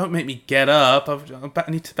 don't make me get up. I'm about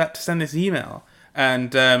to send this email,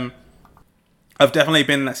 and I've definitely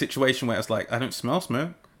been in that situation where it's like I don't smell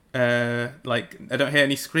smoke, like I don't hear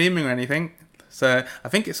any screaming or anything, so I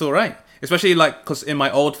think it's all right. Especially like because in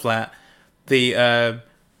my old flat, the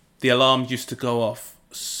alarm used to go off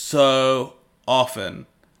so often.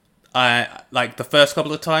 I like the first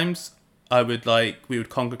couple of times we would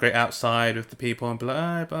congregate outside with the people and be like,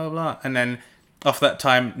 oh, blah, blah, blah. And then after that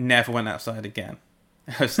time, never went outside again.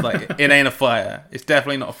 It's like, it ain't a fire. It's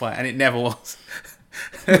definitely not a fire. And it never was.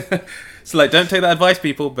 So like, don't take that advice,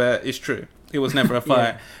 people, but it's true. It was never a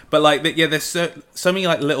fire. But like, there's so many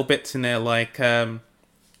like little bits in there. Like I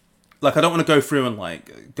don't want to go through and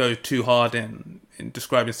like go too hard in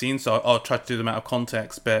describing scenes. So I'll try to do them out of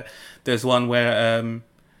context. But there's one where,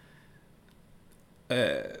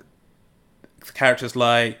 characters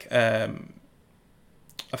like I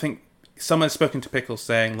think someone's spoken to Pickles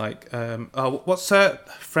saying like what's her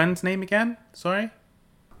friend's name again? Sorry?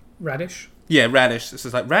 Radish. Yeah, Radish. This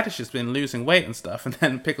is like Radish has been losing weight and stuff, and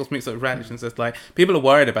then Pickles meets up with Radish and says like people are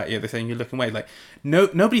worried about you. They're saying you're looking weight. Like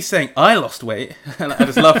nobody's saying I lost weight, and I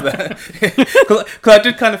just love that because I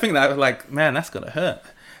did kind of think that I was like, man, that's gotta hurt.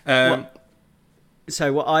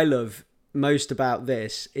 So what I love most about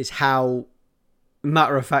this is how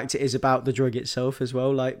matter of fact it is about the drug itself as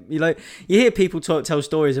well. Like you hear people tell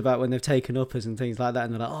stories about when they've taken uppers and things like that,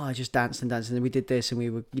 and they're like, oh, I just danced and danced and then we did this and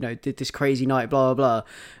we were did this crazy night, blah blah blah,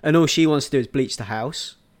 and all she wants to do is bleach the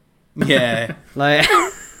house. Yeah. Like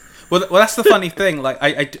well that's the funny thing. Like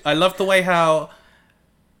I love the way how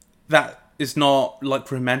that is not like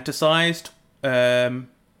romanticized.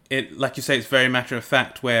 It, like you say, it's very matter of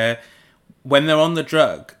fact, where when they're on the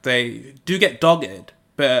drug they do get dogged,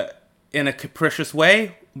 but in a capricious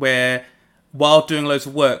way, where while doing loads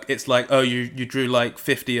of work, it's like, oh, you drew like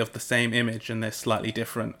 50 of the same image and they're slightly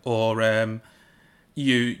different, or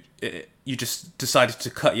you just decided to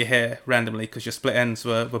cut your hair randomly because your split ends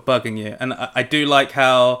were bugging you. And I do like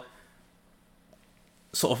how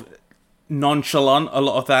sort of nonchalant a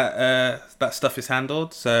lot of that stuff is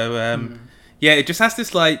handled. So yeah, it just has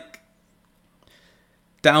this like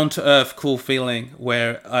down to earth cool feeling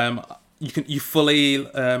where you fully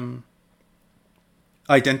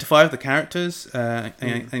identify with the characters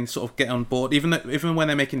and sort of get on board, even when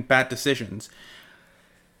they're making bad decisions.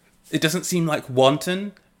 It doesn't seem like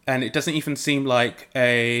wanton, and it doesn't even seem like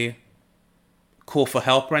a call for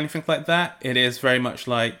help or anything like that. It is very much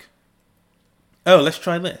like, oh, let's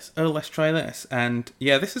try this. Oh, let's try this. And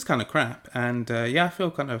yeah, this is kind of crap. And yeah, I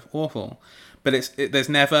feel kind of awful. But there's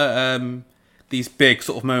never these big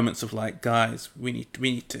sort of moments of like, guys, we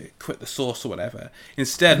need to quit the source or whatever.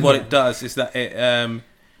 Instead, what it does is that it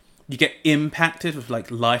you get impacted with like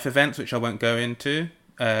life events, which I won't go into.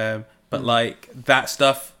 But like that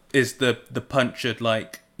stuff is the punctured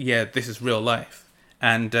like, yeah, this is real life.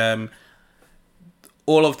 And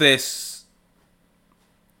all of this,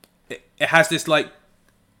 it has this like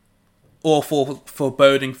awful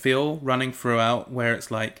foreboding feel running throughout, where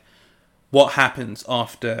it's like, what happens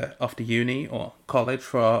after uni or college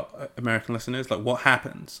for our American listeners? Like, what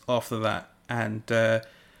happens after that? And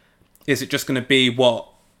is it just going to be what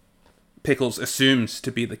Pickles assumes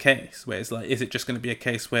to be the case? Where it's like, is it just going to be a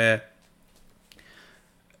case where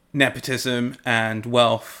nepotism and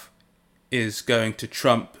wealth is going to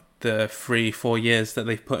trump the 3-4 years that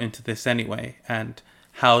they've put into this anyway? And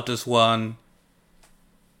how does one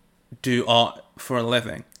do art for a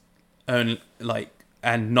living? And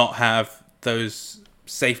not have those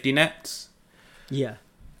safety nets. Yeah.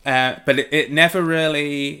 But it never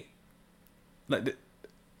really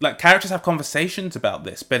like characters have conversations about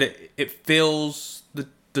this, but it feels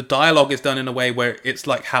the dialogue is done in a way where it's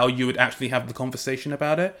like how you would actually have the conversation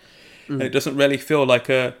about it. And it doesn't really feel like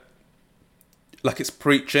it's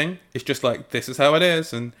preaching. It's just like, this is how it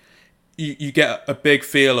is, and you get a big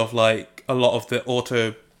feel of like a lot of the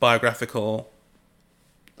autobiographical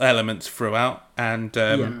elements throughout. And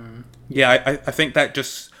I think that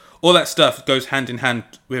just all that stuff goes hand in hand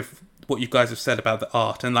with what you guys have said about the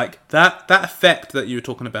art, and like that effect that you were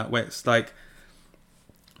talking about, where it's like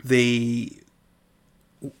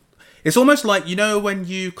it's almost like, you know, when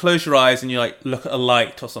you close your eyes and you like look at a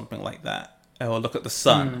light or something like that, or look at the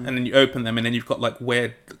sun, and then you open them and then you've got like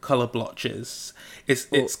weird color blotches.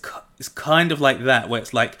 It's kind of like that, where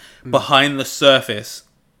it's like behind the surface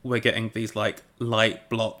we're getting these like light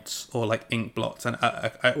blots or like ink blots, and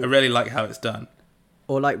I really like how it's done.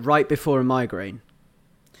 Or like right before a migraine.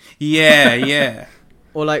 Yeah.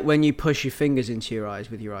 Or like when you push your fingers into your eyes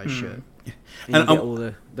with your eyes shut, and you get all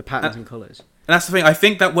the patterns and colours. And that's the thing. I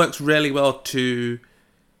think that works really well to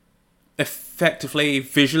effectively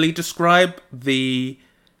visually describe the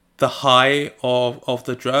high of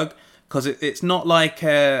the drug, because it's not like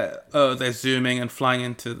they're zooming and flying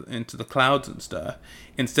into the clouds and stuff.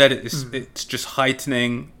 Instead, it's just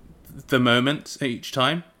heightening the moments each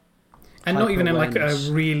time. And not even in like a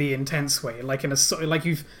really intense way, like in a like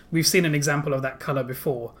we've seen an example of that color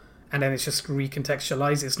before, and then it's just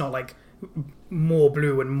recontextualized. It's not like more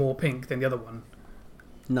blue and more pink than the other one.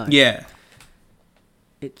 No. Yeah.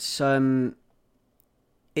 It's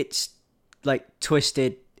like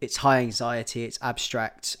twisted. It's high anxiety. It's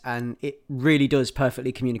abstract, and it really does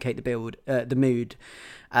perfectly communicate the mood,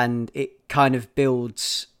 and it kind of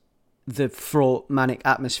builds the fraught manic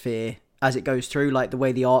atmosphere as it goes through, like the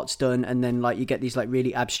way the art's done, and then like you get these like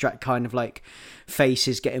really abstract kind of like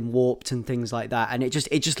faces getting warped and things like that, and it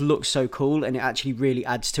just looks so cool, and it actually really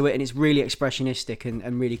adds to it, and it's really expressionistic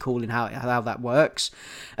and really cool in how that works.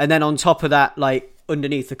 And then on top of that, like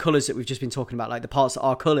underneath the colours that we've just been talking about, like the parts that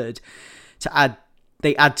are coloured,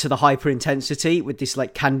 they add to the hyper intensity with this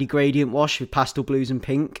like candy gradient wash with pastel blues and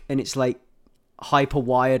pink, and it's like hyper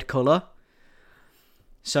wired colour.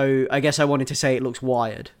 So I guess I wanted to say it looks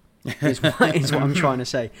wired. is what I'm trying to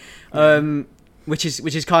say, which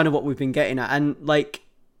is kind of what we've been getting at. And like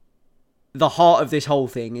the heart of this whole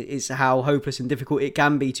thing is how hopeless and difficult it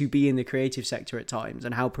can be to be in the creative sector at times,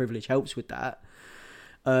 and how privilege helps with that,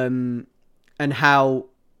 and how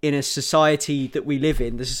in a society that we live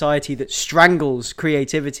in, the society that strangles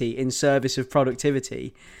creativity in service of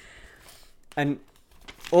productivity and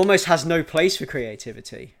almost has no place for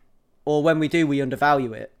creativity, or when we do, we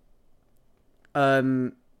undervalue it.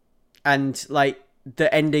 And like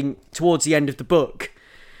the ending, towards the end of the book,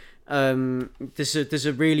 there's a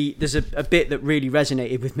bit that really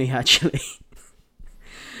resonated with me actually.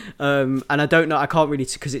 And I don't know, I can't really,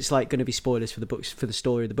 because it's like going to be spoilers for the books, for the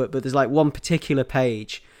story of the book, but there's like one particular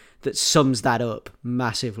page that sums that up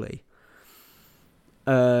massively.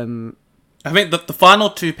 I think the final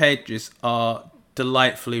 2 pages are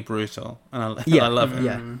delightfully brutal, and I love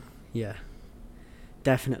it. Yeah.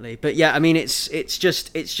 Definitely. But yeah, I mean, it's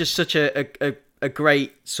just such a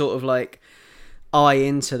great sort of like eye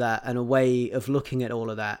into that, and a way of looking at all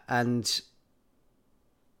of that, and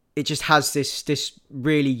it just has this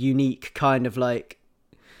really unique kind of like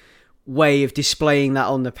way of displaying that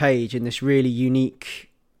on the page, and this really unique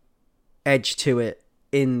edge to it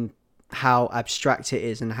in how abstract it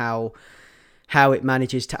is, and how it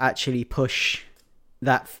manages to actually push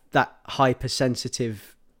that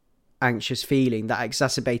hypersensitive, anxious feeling, that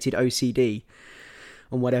exacerbated OCD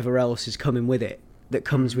and whatever else is coming with it, that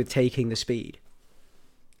comes with taking the speed.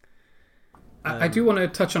 I do want to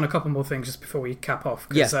touch on a couple more things just before we cap off.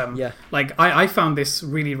 Like I found this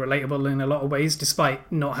really relatable in a lot of ways,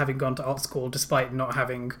 despite not having gone to art school, despite not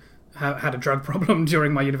having had a drug problem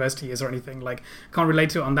during my university years or anything. Like, can't relate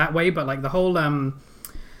to it on that way, but like the whole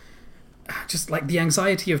just like the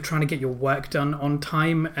anxiety of trying to get your work done on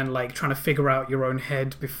time, and like trying to figure out your own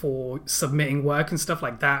head before submitting work and stuff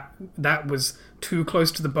like that was too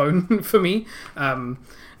close to the bone for me. And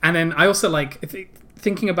then I also like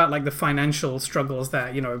thinking about like the financial struggles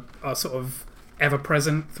that, you know, are sort of ever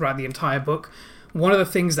present throughout the entire book. One of the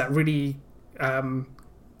things that really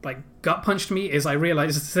like gut punched me is I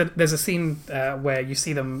realized that there's a scene where you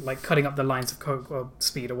see them like cutting up the lines of coke or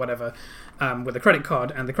speed or whatever with a credit card,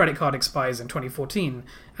 and the credit card expires in 2014,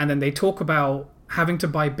 and then they talk about having to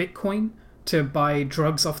buy Bitcoin to buy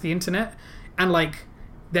drugs off the internet, and like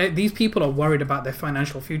these people are worried about their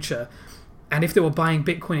financial future, And if they were buying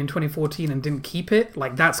Bitcoin in 2014 and didn't keep it,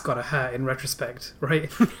 like, that's gotta hurt in retrospect,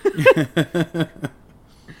 right?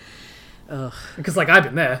 Because, like, I've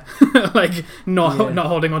been there, like, not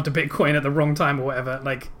holding on to Bitcoin at the wrong time or whatever.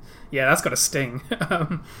 Like, yeah, that's gotta sting.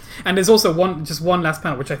 And there's also one last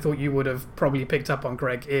panel which I thought you would have probably picked up on,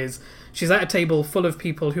 Greg. Is she's at a table full of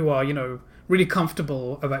people who are, really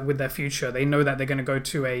comfortable with their future. They know that they're going to go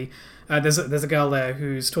to there's a girl there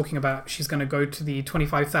who's talking about she's going to go to the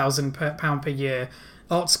 £25,000 per year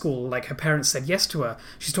art school. Like, her parents said yes to her.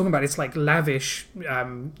 She's talking about it's like lavish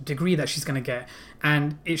degree that she's going to get,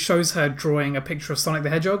 and it shows her drawing a picture of Sonic the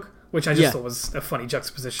Hedgehog, which I just thought was a funny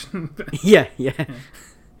juxtaposition. yeah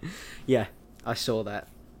I saw that.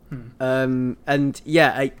 And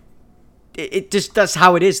yeah, it just, that's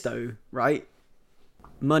how it is though, right?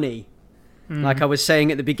 Money. Like I was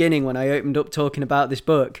saying at the beginning when I opened up talking about this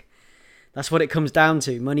book, that's what it comes down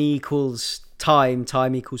to. Money equals time,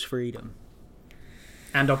 time equals freedom.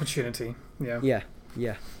 And opportunity, yeah.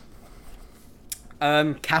 Yeah.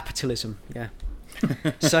 Capitalism, yeah.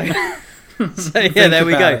 So yeah, there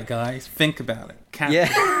we go. It, guys. Think about it.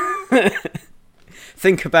 Capitalism. Yeah.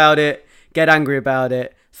 Think about it, get angry about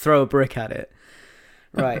it, throw a brick at it.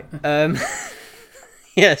 Right.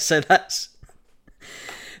 Yeah, so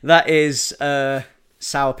that is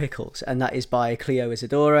Sour Pickles, and that is by Cleo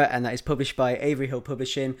Isadora, and that is published by Avery Hill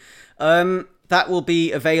Publishing. That will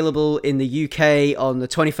be available in the UK on the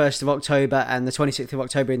 21st of October and the 26th of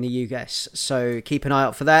October in the US, so keep an eye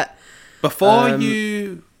out for that. Before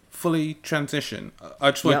you fully transition, I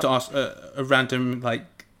just wanted to ask a random,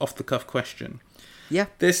 like, off-the-cuff question. Yeah.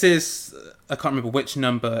 This is, I can't remember which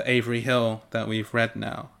number Avery Hill that we've read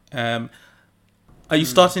now. Are you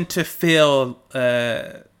starting to feel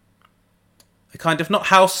a kind of, not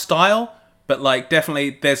house style, but like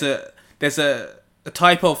definitely there's a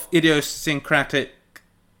type of idiosyncratic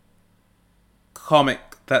comic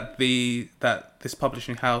that this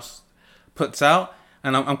publishing house puts out,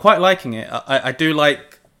 and I'm quite liking it. I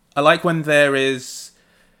like when there is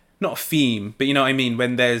not a theme, but you know what I mean,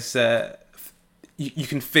 when there's you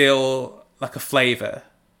can feel like a flavor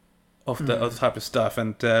of the type of stuff,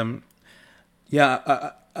 and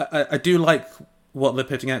yeah, I do like what they're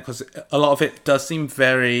putting out, because a lot of it does seem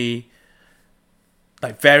very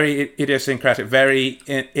idiosyncratic, very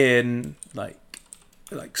in like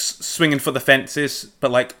swinging for the fences,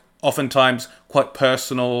 but like oftentimes quite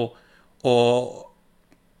personal, or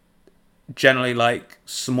generally like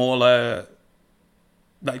smaller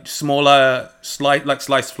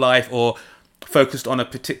slice of life, or focused on a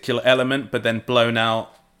particular element, but then blown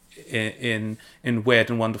out in weird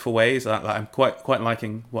and wonderful ways. I'm quite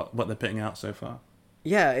liking what they're putting out so far.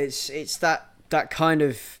 Yeah, it's that kind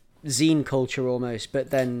of zine culture almost, but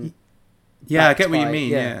then I get what you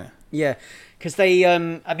mean. Yeah, because they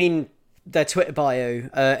I mean, their Twitter bio,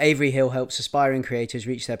 Avery Hill helps aspiring creators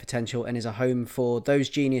reach their potential and is a home for those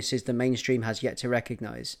geniuses the mainstream has yet to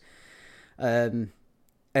recognize.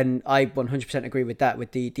 And I 100% agree with that.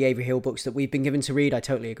 With the Avery Hill books that we've been given to read, I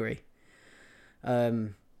totally agree.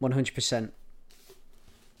 100%.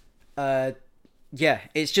 Yeah,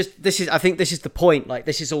 it's just, I think this is the point. Like,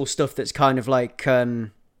 this is all stuff that's kind of like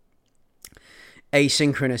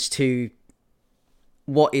asynchronous to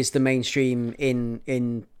what is the mainstream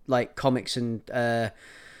in like comics and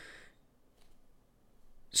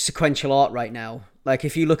sequential art right now. Like,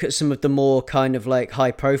 if you look at some of the more kind of like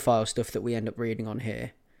high profile stuff that we end up reading on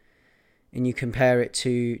here, and you compare it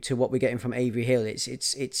to what we're getting from Avery Hill, it's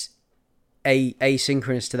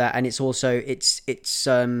asynchronous to that, and it's also it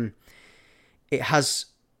has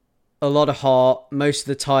a lot of heart. Most of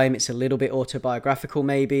the time it's a little bit autobiographical,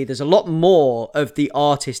 maybe. There's a lot more of the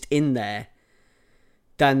artist in there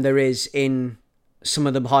than there is in some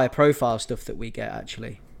of the higher profile stuff that we get,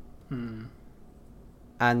 actually. And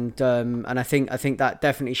I think that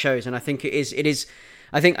definitely shows, and I think it is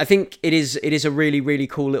I think it is a really, really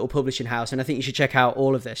cool little publishing house, and I think you should check out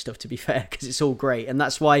all of their stuff, to be fair, because it's all great, and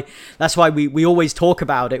that's why we always talk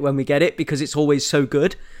about it when we get it, because it's always so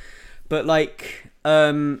good. But like,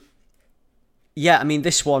 yeah, I mean,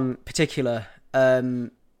 this one particular,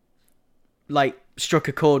 like, struck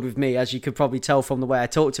a chord with me, as you could probably tell from the way I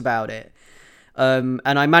talked about it. And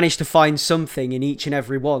I managed to find something in each and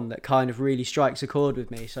every one that kind of really strikes a chord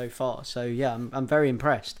with me so far. So yeah, I'm very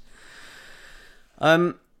impressed.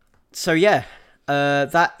 So yeah,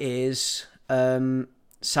 that is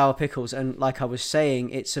Sour Pickles, and like I was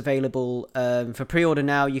saying, it's available for pre-order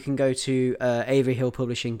now. You can go to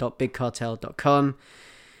averyhillpublishing.bigcartel.com,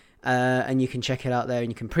 and you can check it out there,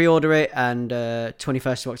 and you can pre-order it. And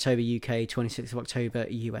 21st of October UK, 26th of October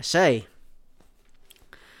USA.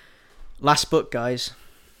 Last book, guys.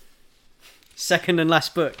 Second and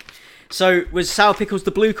last book. So, was Sour Pickles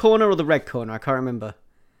the blue corner or the red corner? I can't remember.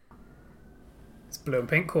 It's blue and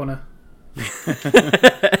pink corner.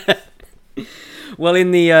 Well,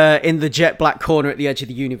 in the jet black corner at the edge of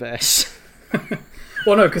the universe.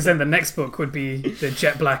 Well, no, because then the next book would be the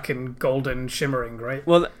jet black and golden shimmering, right?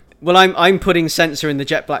 Well, I'm putting Censor in the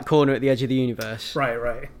jet black corner at the edge of the universe.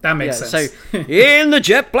 Right. That makes sense. So, in the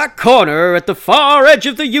jet black corner at the far edge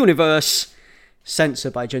of the universe,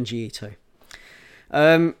 Censor by Junji Ito.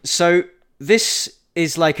 So this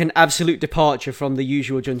is like an absolute departure from the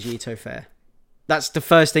usual Junji Ito fare. That's the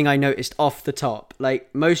first thing I noticed off the top.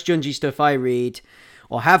 Like, most Junji stuff I read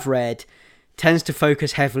or have read tends to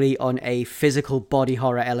focus heavily on a physical body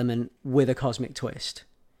horror element with a cosmic twist.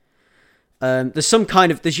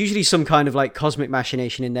 There's usually some kind of like cosmic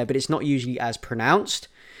machination in there, but it's not usually as pronounced.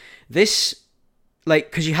 This, like,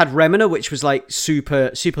 because you had Remina, which was like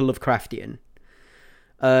super Lovecraftian.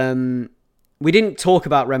 We didn't talk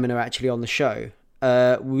about Remina actually on the show.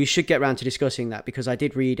 We should get around to discussing that because I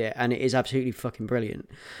did read it and it is absolutely fucking brilliant.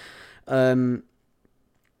 And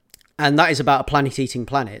that is about a planet-eating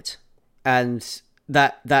planet. And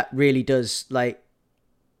that really does, like,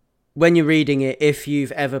 when you're reading it, if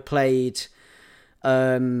you've ever played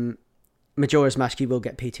Majora's Mask, you will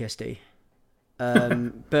get PTSD.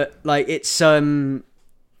 But like, it's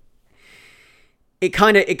it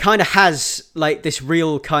kind of has like this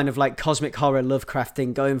real kind of like cosmic horror Lovecraft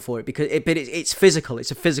thing going for it, because it's physical.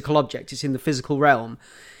 It's a physical object. It's in the physical realm.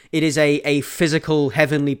 It is a physical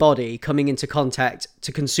heavenly body coming into contact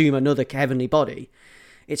to consume another heavenly body.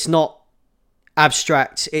 It's not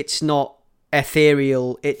abstract. It's not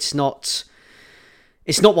ethereal. It's not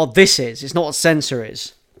what this is. It's not what Censor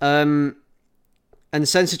is. And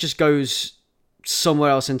Censor just goes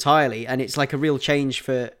somewhere else entirely, and it's like a real change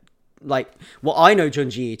for like what I know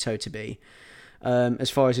Junji Ito to be, as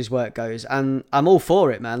far as his work goes, and I'm all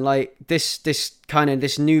for it, man. Like this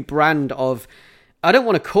new brand of, I don't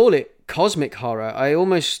want to call it cosmic horror. I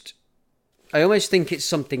almost think it's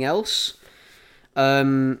something else,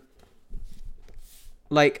 like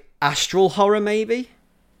astral horror maybe.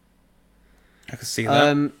 I can see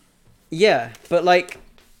that. Yeah, but like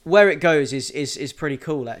where it goes is pretty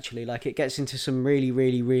cool actually. Like it gets into some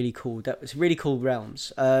really cool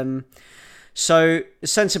realms. So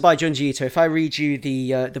Censor by Junji Ito. If I read you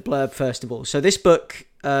the blurb first of all. So this book,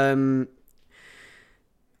 I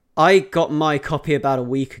got my copy about a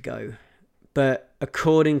week ago, but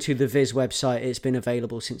according to the Viz website, it's been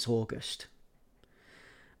available since August.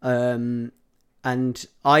 And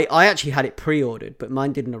I actually had it pre-ordered, but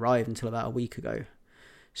mine didn't arrive until about a week ago.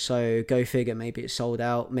 So go figure, maybe it sold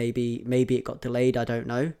out, maybe it got delayed, I don't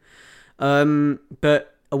know.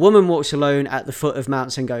 But a woman walks alone at the foot of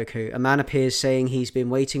Mount Sengoku. A man appears saying he's been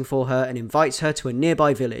waiting for her and invites her to a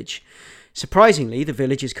nearby village. Surprisingly, the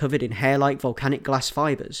village is covered in hair-like volcanic glass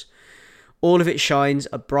fibers. All of it shines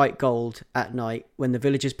a bright gold at night when the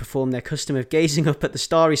villagers perform their custom of gazing up at the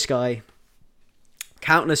starry sky.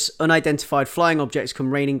 Countless unidentified flying objects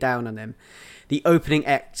come raining down on them. The opening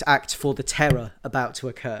act for the terror about to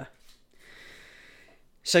occur.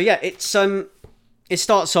 So yeah, it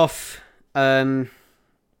starts off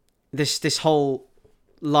this whole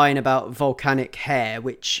line about volcanic hair,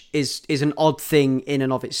 which is an odd thing in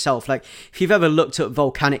and of itself. Like if you've ever looked at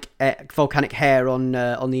volcanic hair on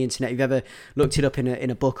the internet, you've ever looked it up in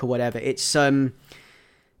a book or whatever. It's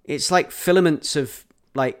like filaments of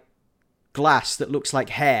like glass that looks like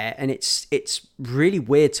hair, and it's really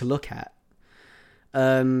weird to look at.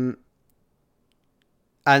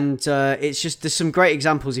 It's just, there's some great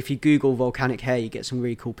examples. If you Google volcanic hair, you get some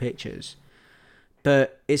really cool pictures.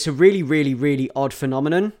 But it's a really, really, really odd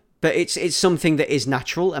phenomenon. But it's something that is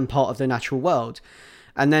natural and part of the natural world.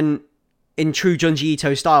 And then in true Junji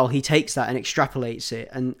Ito style, he takes that and extrapolates it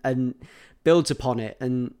and builds upon it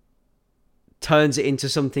and turns it into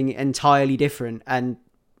something entirely different and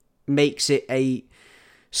makes it a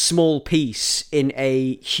small piece in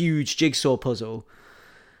a huge jigsaw puzzle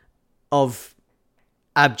of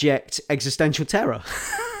abject existential terror.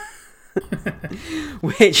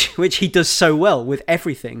 which he does so well with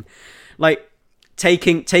everything. Like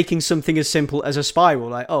taking something as simple as a spiral,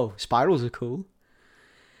 like, oh, spirals are cool.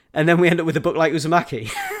 And then we end up with a book like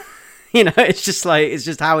Uzumaki. You know, it's just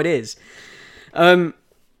how it is. So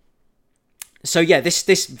yeah,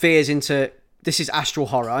 this veers into, this is astral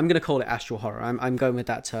horror. I'm going to call it astral horror. I'm going with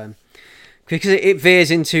that term. Because it veers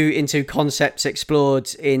into concepts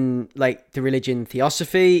explored in like the religion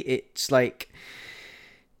Theosophy. It's like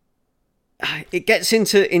it gets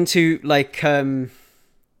into like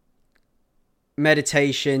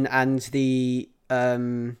meditation and the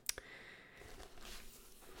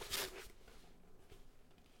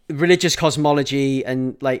religious cosmology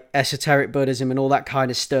and like esoteric Buddhism and all that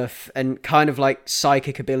kind of stuff, and kind of like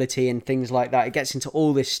psychic ability and things like that. It gets into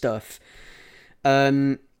all this stuff.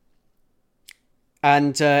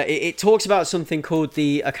 It talks about something called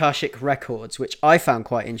the Akashic Records, which I found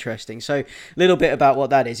quite interesting. So a little bit about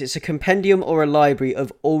what that is. It's a compendium or a library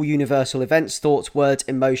of all universal events, thoughts, words,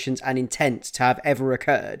 emotions, and intents to have ever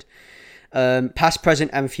occurred, past,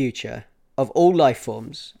 present, and future, of all life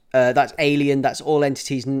forms. That's alien, that's all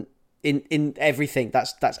entities in everything.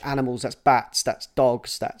 That's animals, that's bats, that's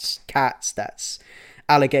dogs, that's cats, that's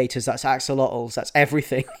alligators, that's axolotls, that's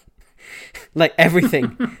everything. Like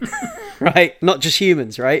everything. Right? Not just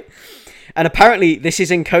humans, right? And apparently this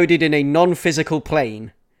is encoded in a non-physical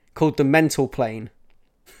plane called the mental plane.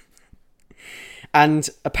 And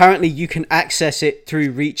apparently you can access it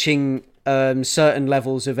through reaching certain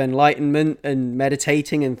levels of enlightenment and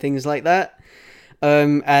meditating and things like that.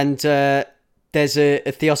 There's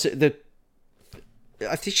a theosophy.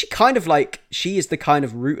 I think she is the kind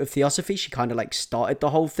of root of theosophy. She kind of like started the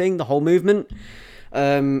whole thing, the whole movement.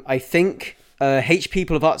 I think H.P.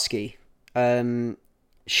 Blavatsky,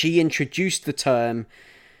 she introduced the term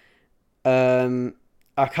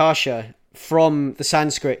Akasha from the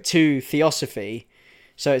Sanskrit to theosophy.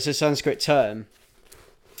 So it's a Sanskrit term.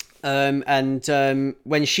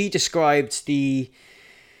 When she described the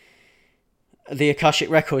Akashic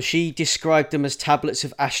records, she described them as tablets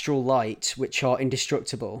of astral light, which are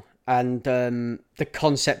indestructible. And the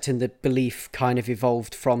concept and the belief kind of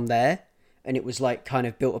evolved from there. And it was like kind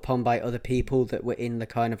of built upon by other people that were in the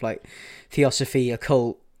kind of like theosophy,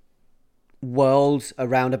 occult world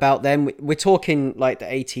around about them. We're talking like the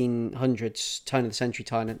 1800s, turn of the century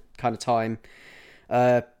kind of time.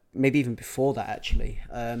 Maybe even before that, actually.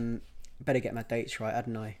 Better get my dates right,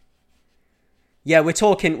 hadn't I? Yeah, we're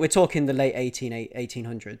talking the late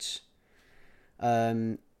 1800s.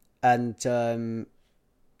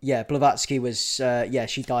 Yeah, Blavatsky was, she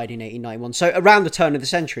died in 1891. So around the turn of the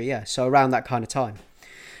century, yeah. So around that kind of time.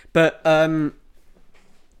 But,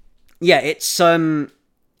 it's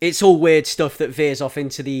all weird stuff that veers off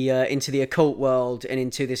into the occult world and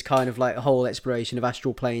into this kind of like whole exploration of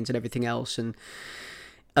astral planes and everything else. And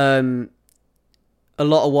a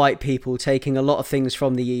lot of white people taking a lot of things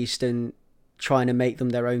from the East and trying to make them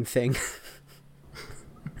their own thing.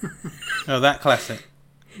 Oh, that classic.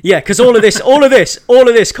 Yeah, because all of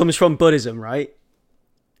this comes from Buddhism, right?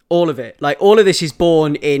 All of it. Like, all of this is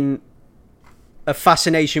born in a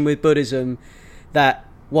fascination with Buddhism that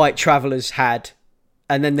white travelers had,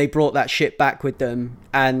 and then they brought that shit back with them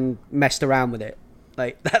and messed around with it.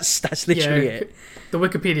 Like, that's literally it. The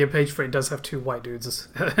Wikipedia page for it does have two white dudes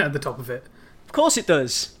at the top of it. Of course it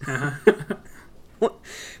does.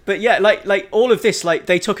 But yeah, like all of this, like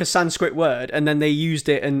they took a Sanskrit word and then they used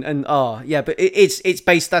it but it's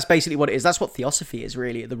based. That's basically what it is. That's what theosophy is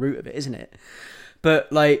really at the root of it, isn't it?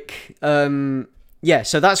 But like, so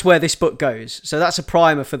that's where this book goes. So that's a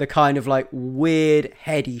primer for the kind of like weird,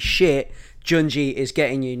 heady shit Junji is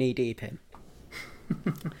getting you knee deep in.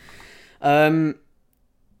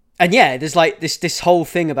 And yeah, there's like this whole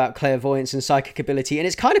thing about clairvoyance and psychic ability, and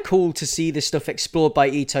it's kind of cool to see this stuff explored by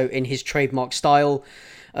Ito in his trademark style.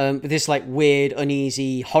 This like weird,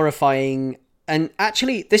 uneasy, horrifying, and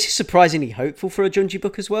actually this is surprisingly hopeful for a Junji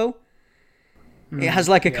book as well. It has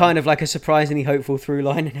like a kind of like a surprisingly hopeful through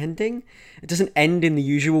line and ending. It doesn't end in the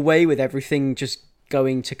usual way with everything just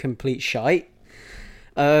going to complete shite.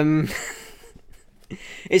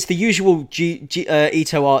 It's the usual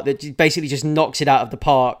Ito art that basically just knocks it out of the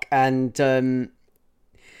park, and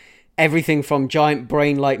everything from giant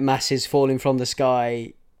brain-like masses falling from the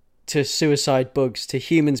sky to suicide bugs to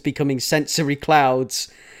humans becoming sensory clouds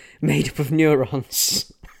made up of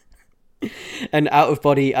neurons and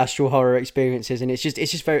out-of-body astral horror experiences. And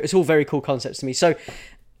it's all very cool concepts to me. So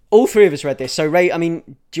all three of us read this. So Ray, I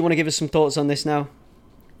mean, do you want to give us some thoughts on this now?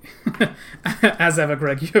 As ever,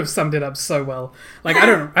 Greg, you have summed it up so well. Like, I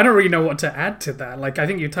don't really know what to add to that. Like, I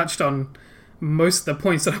think you touched on most of the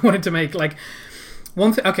points that I wanted to make. Like,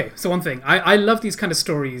 one thing. I love these kind of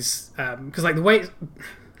stories because, like, the way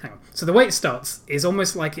it starts is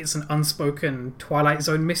almost like it's an unspoken Twilight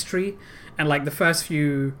Zone mystery, and like the first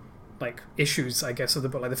few like issues, I guess, of the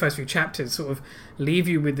book, like the first few chapters, sort of leave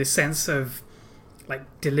you with this sense of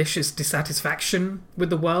like delicious dissatisfaction with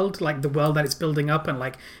the world, like the world that it's building up, and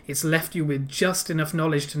like it's left you with just enough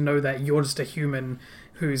knowledge to know that you're just a human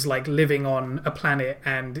who's like living on a planet,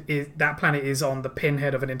 and that planet is on the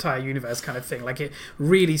pinhead of an entire universe kind of thing. Like it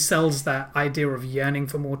really sells that idea of yearning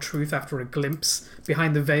for more truth after a glimpse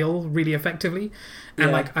behind the veil really effectively.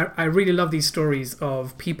 And like I really love these stories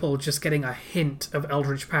of people just getting a hint of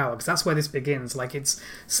eldritch power, because that's where this begins. Like it's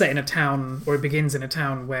set in a town, or it begins in a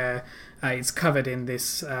town where it's covered in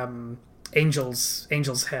this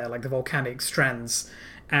angel's hair, like the volcanic strands,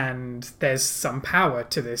 and there's some power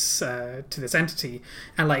to this entity,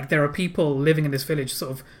 and like there are people living in this village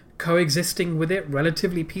sort of coexisting with it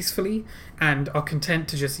relatively peacefully, and are content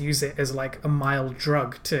to just use it as like a mild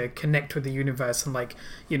drug to connect with the universe and like,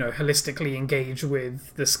 you know, holistically engage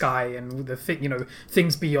with the sky and the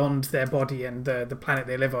things beyond their body and the planet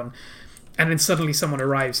they live on. And then suddenly someone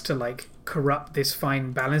arrives to like corrupt this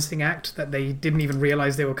fine balancing act that they didn't even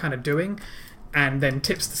realize they were kind of doing, and then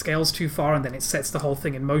tips the scales too far, and then it sets the whole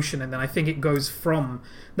thing in motion. And then I think it goes from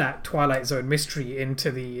that Twilight Zone mystery into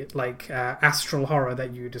the like astral horror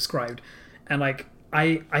that you described. And like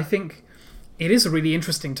I think it is a really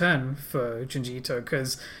interesting turn for Junji Ito,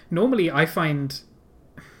 because normally I find,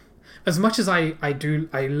 as much as I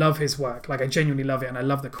love his work, like I genuinely love it, and I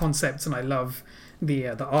love the concepts, and I love the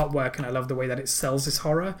artwork, and I love the way that it sells this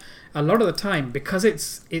horror. A lot of the time, because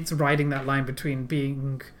it's riding that line between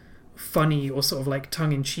being funny or sort of like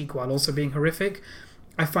tongue-in-cheek while also being horrific,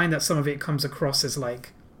 I find that some of it comes across as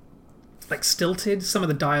like stilted. Some of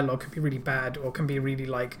the dialogue can be really bad, or can be really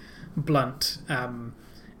like blunt, and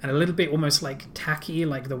a little bit almost like tacky,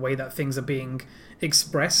 like the way that things are being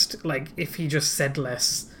expressed. Like if he just said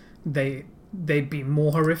less, they'd be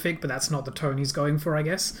more horrific, but that's not the tone he's going for, I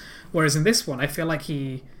guess. Whereas in this one, I feel like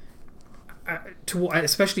he,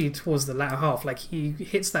 especially towards the latter half, like he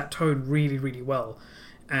hits that tone really, really well.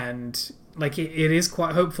 And like it is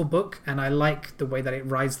quite a hopeful book, and I like the way that it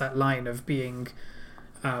rides that line of being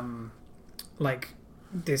like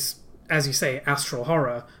this, as you say, astral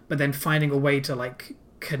horror, but then finding a way to like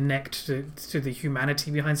connect to the humanity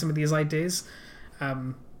behind some of these ideas.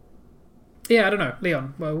 I don't know,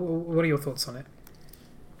 Leon, what are your thoughts on it?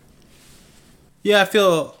 Yeah, I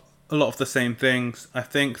feel a lot of the same things. I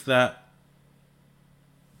think that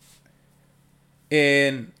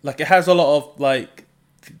it has a lot of like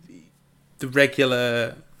the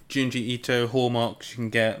regular Junji Ito hallmarks you can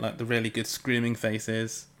get, like the really good screaming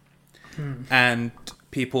faces, and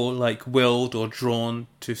people like willed or drawn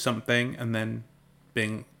to something and then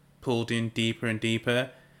being pulled in deeper and deeper.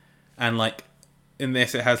 And like in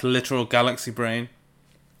this, it has literal galaxy brain.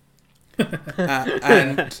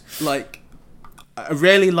 And like I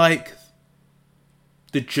really like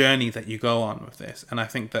the journey that you go on with this, and I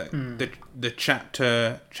think that the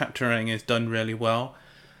chaptering is done really well,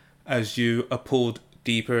 as you are pulled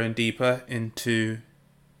deeper and deeper into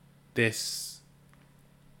this.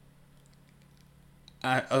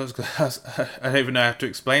 I don't even know how to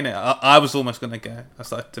explain it. I was almost going to go. I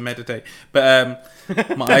started to meditate, but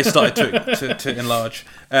my eyes started to enlarge.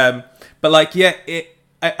 But like, yeah,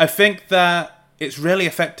 I think that it's really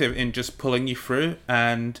effective in just pulling you through,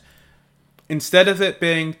 and instead of it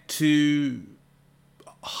being too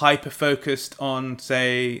hyper focused on,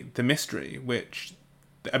 say, the mystery, which,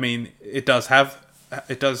 I mean, it does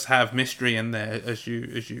have mystery in there as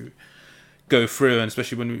you go through, and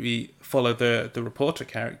especially when we follow the reporter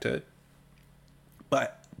character.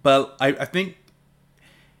 But I think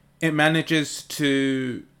it manages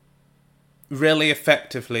to really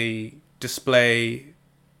effectively display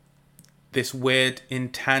this weird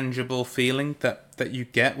intangible feeling that you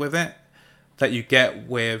get with it, that you get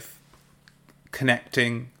with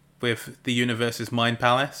connecting with the universe's mind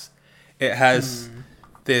palace. It has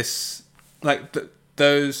this, like,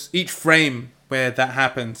 each frame where that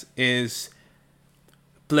happens is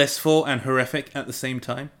blissful and horrific at the same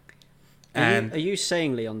time. Are you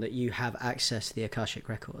saying, Leon, that you have access to the Akashic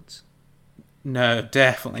records? No,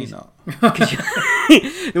 definitely not.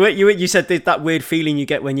 You said that weird feeling you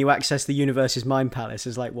get when you access the universe's mind palace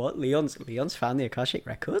is like, what? Leon's found the Akashic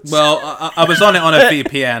records? Well, I was on it on a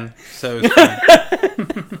VPN, so it was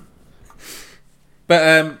fine.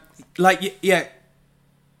 But like, yeah,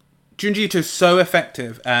 Junji Ito's so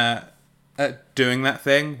effective at doing that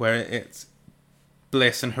thing where it's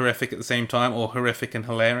bliss and horrific at the same time, or horrific and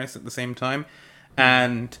hilarious at the same time.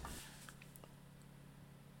 And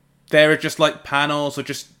there are just like panels or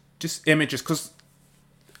just images, because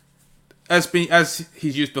as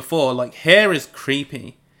he's used before, like, hair is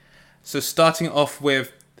creepy. So starting off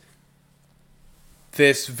with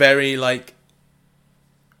this very like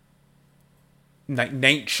like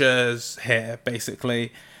nature's here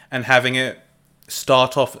basically, and having it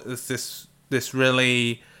start off as this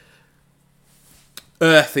really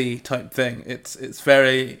earthy type thing. It's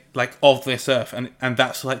very like of this earth, and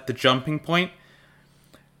that's like the jumping point.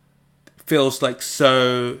 Feels like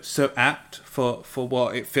so apt for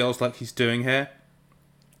what it feels like he's doing here,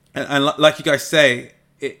 and like you guys say,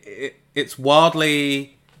 it's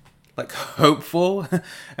wildly like hopeful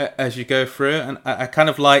as you go through it. And I kind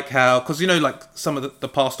of like how, because like some of the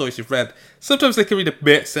past stories you've read, sometimes they can read a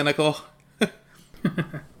bit cynical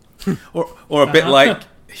or a bit like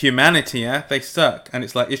Humanity, yeah, they suck, and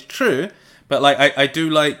it's like, it's true, but like I do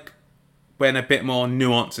like when a bit more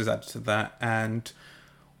nuance is added to that, and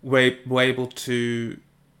we're able to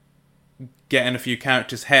get in a few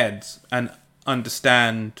characters' heads and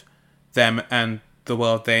understand them and the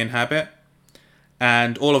world they inhabit.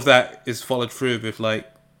 And all of that is followed through with like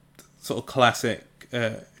sort of classic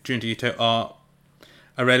Junji Ito art.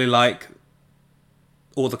 I really like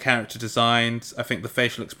all the character designs. I think the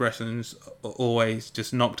facial expressions are always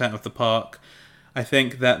just knocked out of the park. I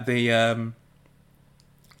think that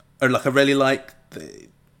I really like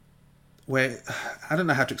where, I don't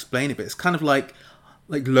know how to explain it, but it's kind of like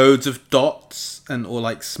loads of dots or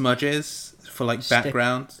like smudges for like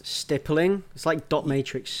background stippling. It's like dot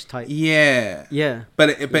matrix type. Yeah. But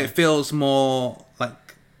it feels more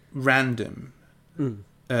like random.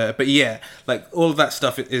 But yeah, like all of that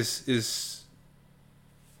stuff is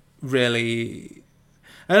really,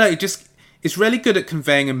 I don't know, it's really good at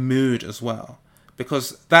conveying a mood as well,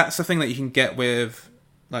 because that's the thing that you can get with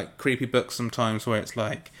like creepy books sometimes, where it's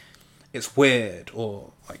like it's weird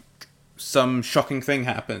or like some shocking thing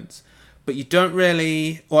happens, but you don't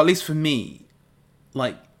really, or at least for me,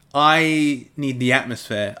 like I need the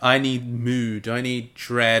atmosphere, I need mood, I need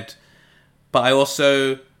dread, but I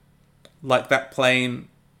also like that plane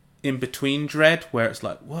in between dread where it's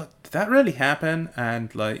like, what, did that really happen?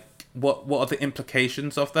 And like what are the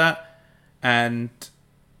implications of that? And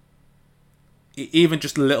even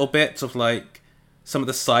just little bits of like some of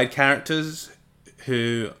the side characters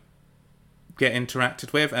who get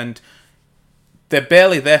interacted with, and they're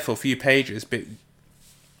barely there for a few pages, but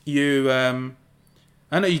you I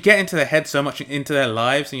don't know, you get into their head so much, into their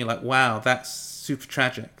lives, and you're like, wow, that's super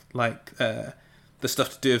tragic. Like the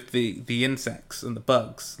stuff to do with the insects and the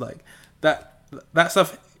bugs, like that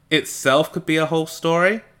stuff itself could be a whole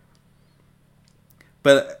story,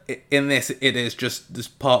 but in this it is just this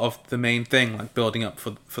part of the main thing, like building up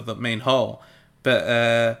for the main whole.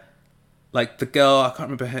 But like the girl, I can't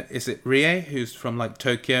remember her, is it Rie, who's from like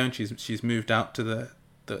Tokyo, and she's moved out to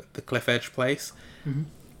the cliff edge place,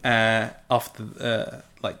 after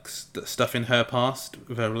like stuff in her past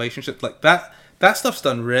with her relationships, like that stuff's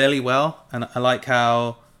done really well, and I like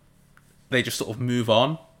how they just sort of move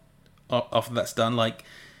on after that's done. Like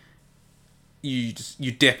you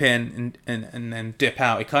dip in and then dip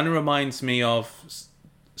out. It kind of reminds me of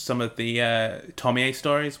some of the Tomie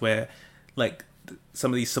stories, where like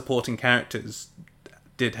some of these supporting characters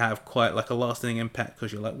did have quite like a lasting impact,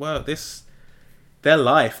 because you're like, wow, their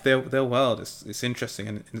life, their world is interesting,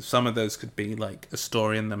 and some of those could be like a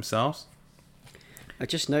story in themselves. I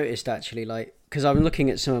just noticed actually, like, because I'm looking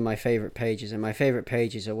at some of my favourite pages, and my favourite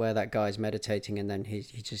pages are where that guy's meditating and then he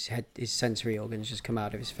just had his sensory organs just come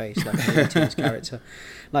out of his face like a Martin's character.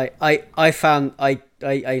 Like I found I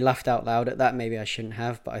laughed out loud at that. Maybe I shouldn't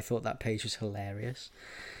have, but I thought that page was hilarious.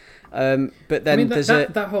 But then I mean, there's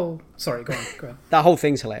that whole, sorry, go on. That whole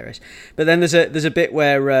thing's hilarious. But then there's a bit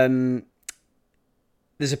where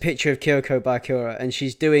there's a picture of Kyoko Bakura, and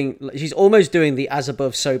she's almost doing the as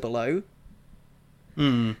above so below.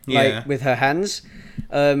 Like with her hands,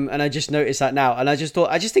 and I just noticed that now, and I just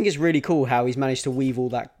think it's really cool how he's managed to weave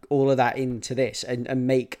all of that into this and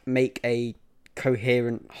make a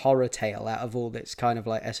coherent horror tale out of all this kind of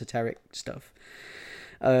like esoteric stuff.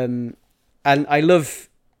 And I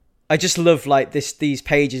just love like these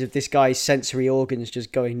pages of this guy's sensory organs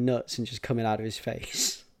just going nuts and just coming out of his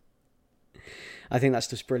face. I think that's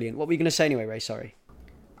just brilliant. What were you going to say anyway, Ray? Sorry.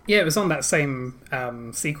 Yeah, it was on that same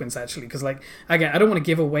sequence, actually, because, like, again, I don't want to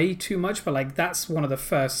give away too much, but, like, that's one of the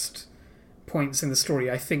first points in the story,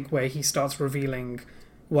 I think, where he starts revealing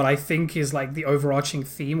what I think is, like, the overarching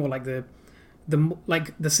theme, or, like,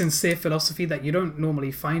 the sincere philosophy that you don't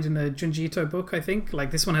normally find in a Junji Ito book, I think. Like,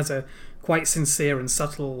 this one has a quite sincere and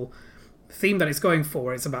subtle theme that it's going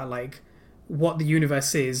for. It's about, like, what the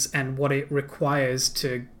universe is and what it requires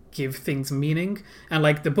to give things meaning. And,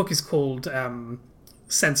 like, the book is called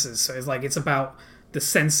senses, so it's about the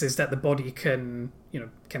senses that the body can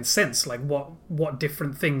sense, like what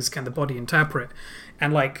different things can the body interpret,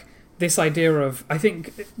 and like this idea of, I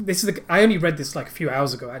think this is I only read this like a few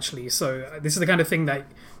hours ago actually, so this is the kind of thing that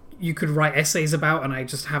you could write essays about, and I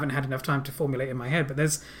just haven't had enough time to formulate in my head. But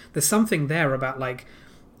there's something there about like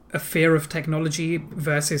a fear of technology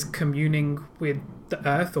versus communing with the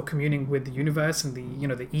earth or communing with the universe and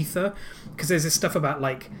the ether, because there's this stuff about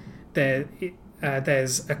like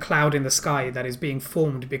there's a cloud in the sky that is being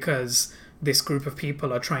formed because this group of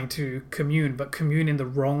people are trying to commune in the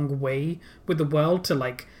wrong way with the world,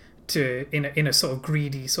 in a sort of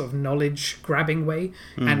greedy, sort of knowledge grabbing way.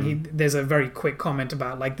 And there's a very quick comment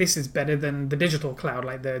about like, this is better than the digital cloud,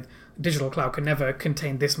 like the digital cloud could never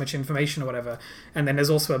contain this much information or whatever. And then there's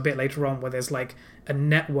also a bit later on where there's like a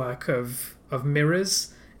network of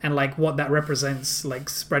mirrors, and like what that represents, like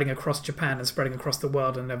spreading across Japan and spreading across the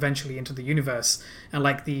world and eventually into the universe, and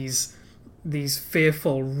like these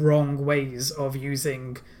fearful wrong ways of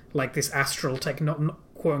using like this astral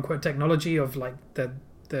quote unquote technology of like the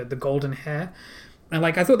golden hair. And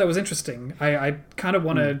like I thought that was interesting. I kind of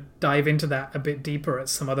want to dive into that a bit deeper at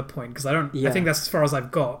some other point, because I think that's as far as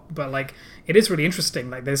I've got, but like it is really interesting.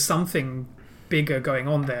 Like there's something bigger going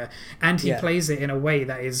on there, and he plays it in a way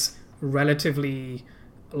that is relatively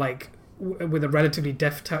like with a relatively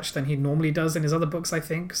deft touch than he normally does in his other books, I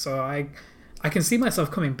think. So I can see myself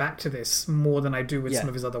coming back to this more than I do with some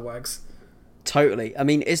of his other works. Totally. I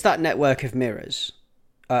mean, is that network of mirrors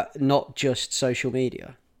not just social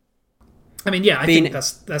media? I mean, I think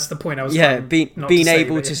that's the point I was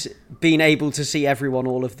being able to see everyone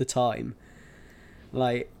all of the time.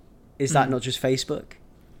 Like, is that not just Facebook?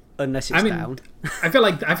 Unless it's down. I feel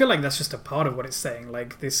like that's just a part of what it's saying.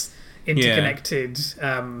 Like this interconnected,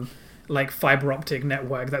 like fiber optic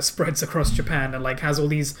network that spreads across Japan and like has all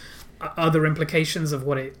these other implications of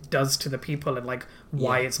what it does to the people and like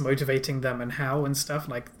why it's motivating them and how and stuff.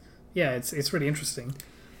 Like, it's really interesting.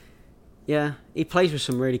 Yeah, he plays with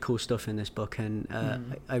some really cool stuff in this book, and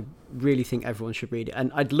I really think everyone should read it.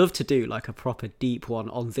 And I'd love to do like a proper deep one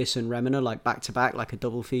on this and Remina, like back to back, like a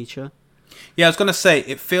double feature. Yeah, I was gonna say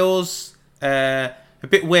it feels a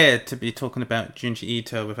bit weird to be talking about Junji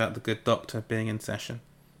Ito without the Good Doctor being in session.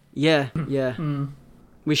 Yeah.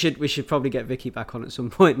 We should probably get Vicky back on at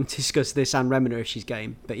some point and discuss this and Remina if she's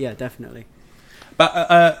game. But yeah, definitely.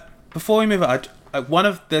 But before we move on,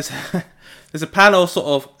 there's a panel sort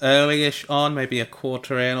of early-ish on, maybe a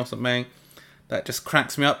quarter in or something, that just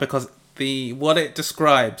cracks me up because what it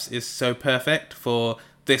describes is so perfect for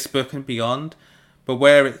this book and beyond. But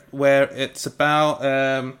where it's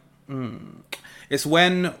about, it's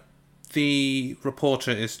when the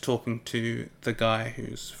reporter is talking to the guy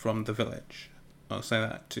who's from the village. I'll say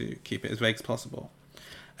that to keep it as vague as possible.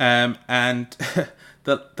 And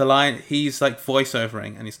the line, he's like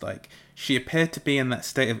voiceovering, and he's like, she appeared to be in that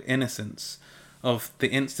state of innocence of the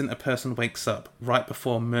instant a person wakes up right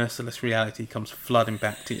before merciless reality comes flooding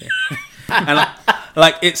back to you. And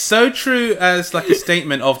like it's so true as like a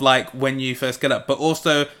statement of like when you first get up, but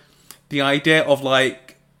also the idea of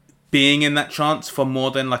like being in that trance for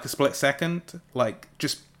more than like a split second, like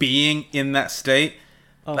just being in that state.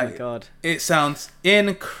 Oh like, my god. It sounds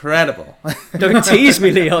incredible. Don't tease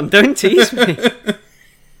me, Leon. Don't tease me.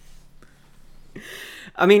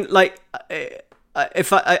 I mean, like,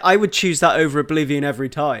 if I would choose that over Oblivion every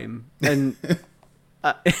time, and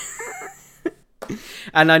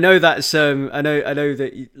and I know that's I know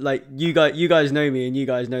that like you guys know me, and you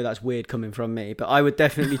guys know that's weird coming from me, but I would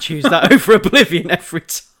definitely choose that over Oblivion every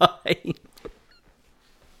time.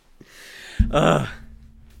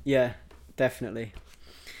 Yeah, definitely.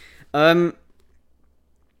 But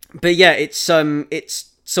yeah, it's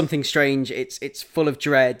something strange. It's full of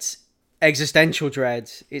dread, existential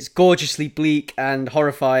dread. It's gorgeously bleak and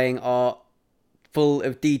horrifying art, full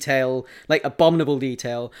of detail, like abominable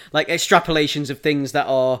detail, like extrapolations of things that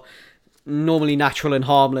are normally natural and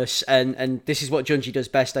harmless. And this is what Junji does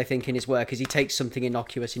best, I think, in his work, is he takes something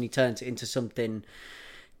innocuous and he turns it into something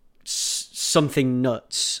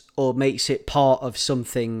nuts, or makes it part of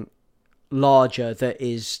something larger that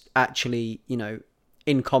is actually,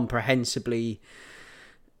 incomprehensibly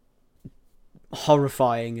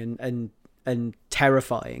horrifying and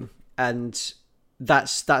terrifying. And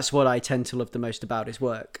that's what I tend to love the most about his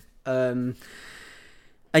work. And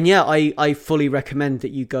yeah, I fully recommend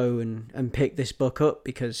that you go and pick this book up,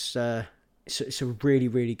 because it's a really,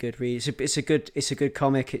 really good read. It's a good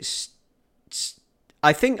comic. It's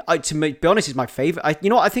I think, to be honest, it's my favorite. I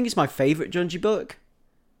think it's my favorite Junji book.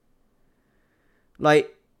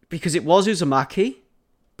 Like, because it was Uzumaki,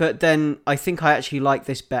 but then I think I actually like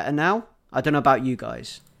this better now. I don't know about you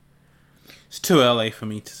guys. It's too early for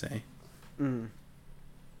me to say.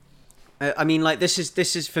 I mean, like, this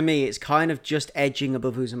is for me, it's kind of just edging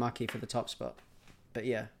above Uzumaki for the top spot. But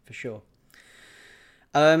yeah, for sure.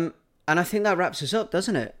 And I think that wraps us up,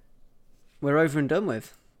 doesn't it? We're over and done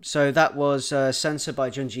with. So that was Sensor by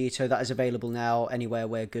Junji Ito. That is available now anywhere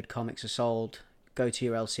where good comics are sold. Go to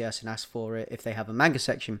your LCS and ask for it if they have a manga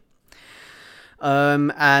section.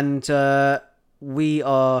 And we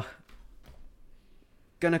are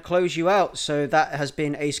going to close you out. So that has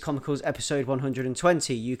been Ace Comicals episode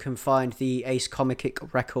 120. You can find the Ace Comic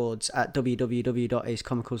records at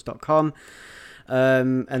www.acecomicals.com.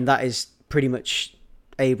 And that is pretty much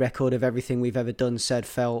a record of everything we've ever done, said,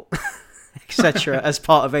 felt, etc. as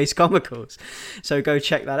part of Ace Comicals. So go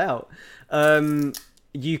check that out.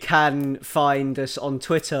 You can find us on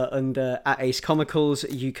Twitter under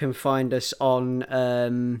 @AceComicals. You can find us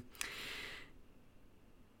on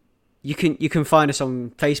you can find us on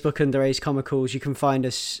Facebook under Ace Comicals. You can find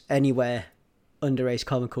us anywhere under Ace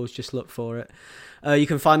Comicals. Just look for it. You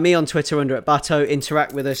can find me on Twitter under @Bato.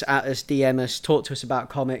 Interact with us, at us, DM us, talk to us about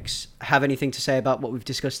comics. Have anything to say about what we've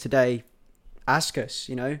discussed today? Ask us,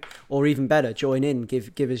 or even better, join in.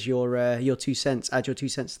 Give us your 2 cents. Add your 2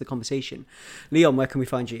 cents to the conversation. Leon, where can we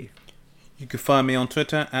find you? You can find me on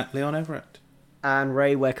Twitter @Leon Everett. And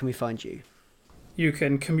Ray, where can we find you? You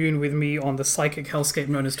can commune with me on the psychic hellscape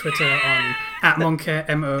known as Twitter on @Monkeh,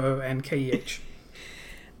 MOONKEH.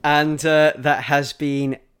 And that has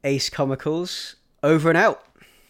been Ace Comicals. Over and out.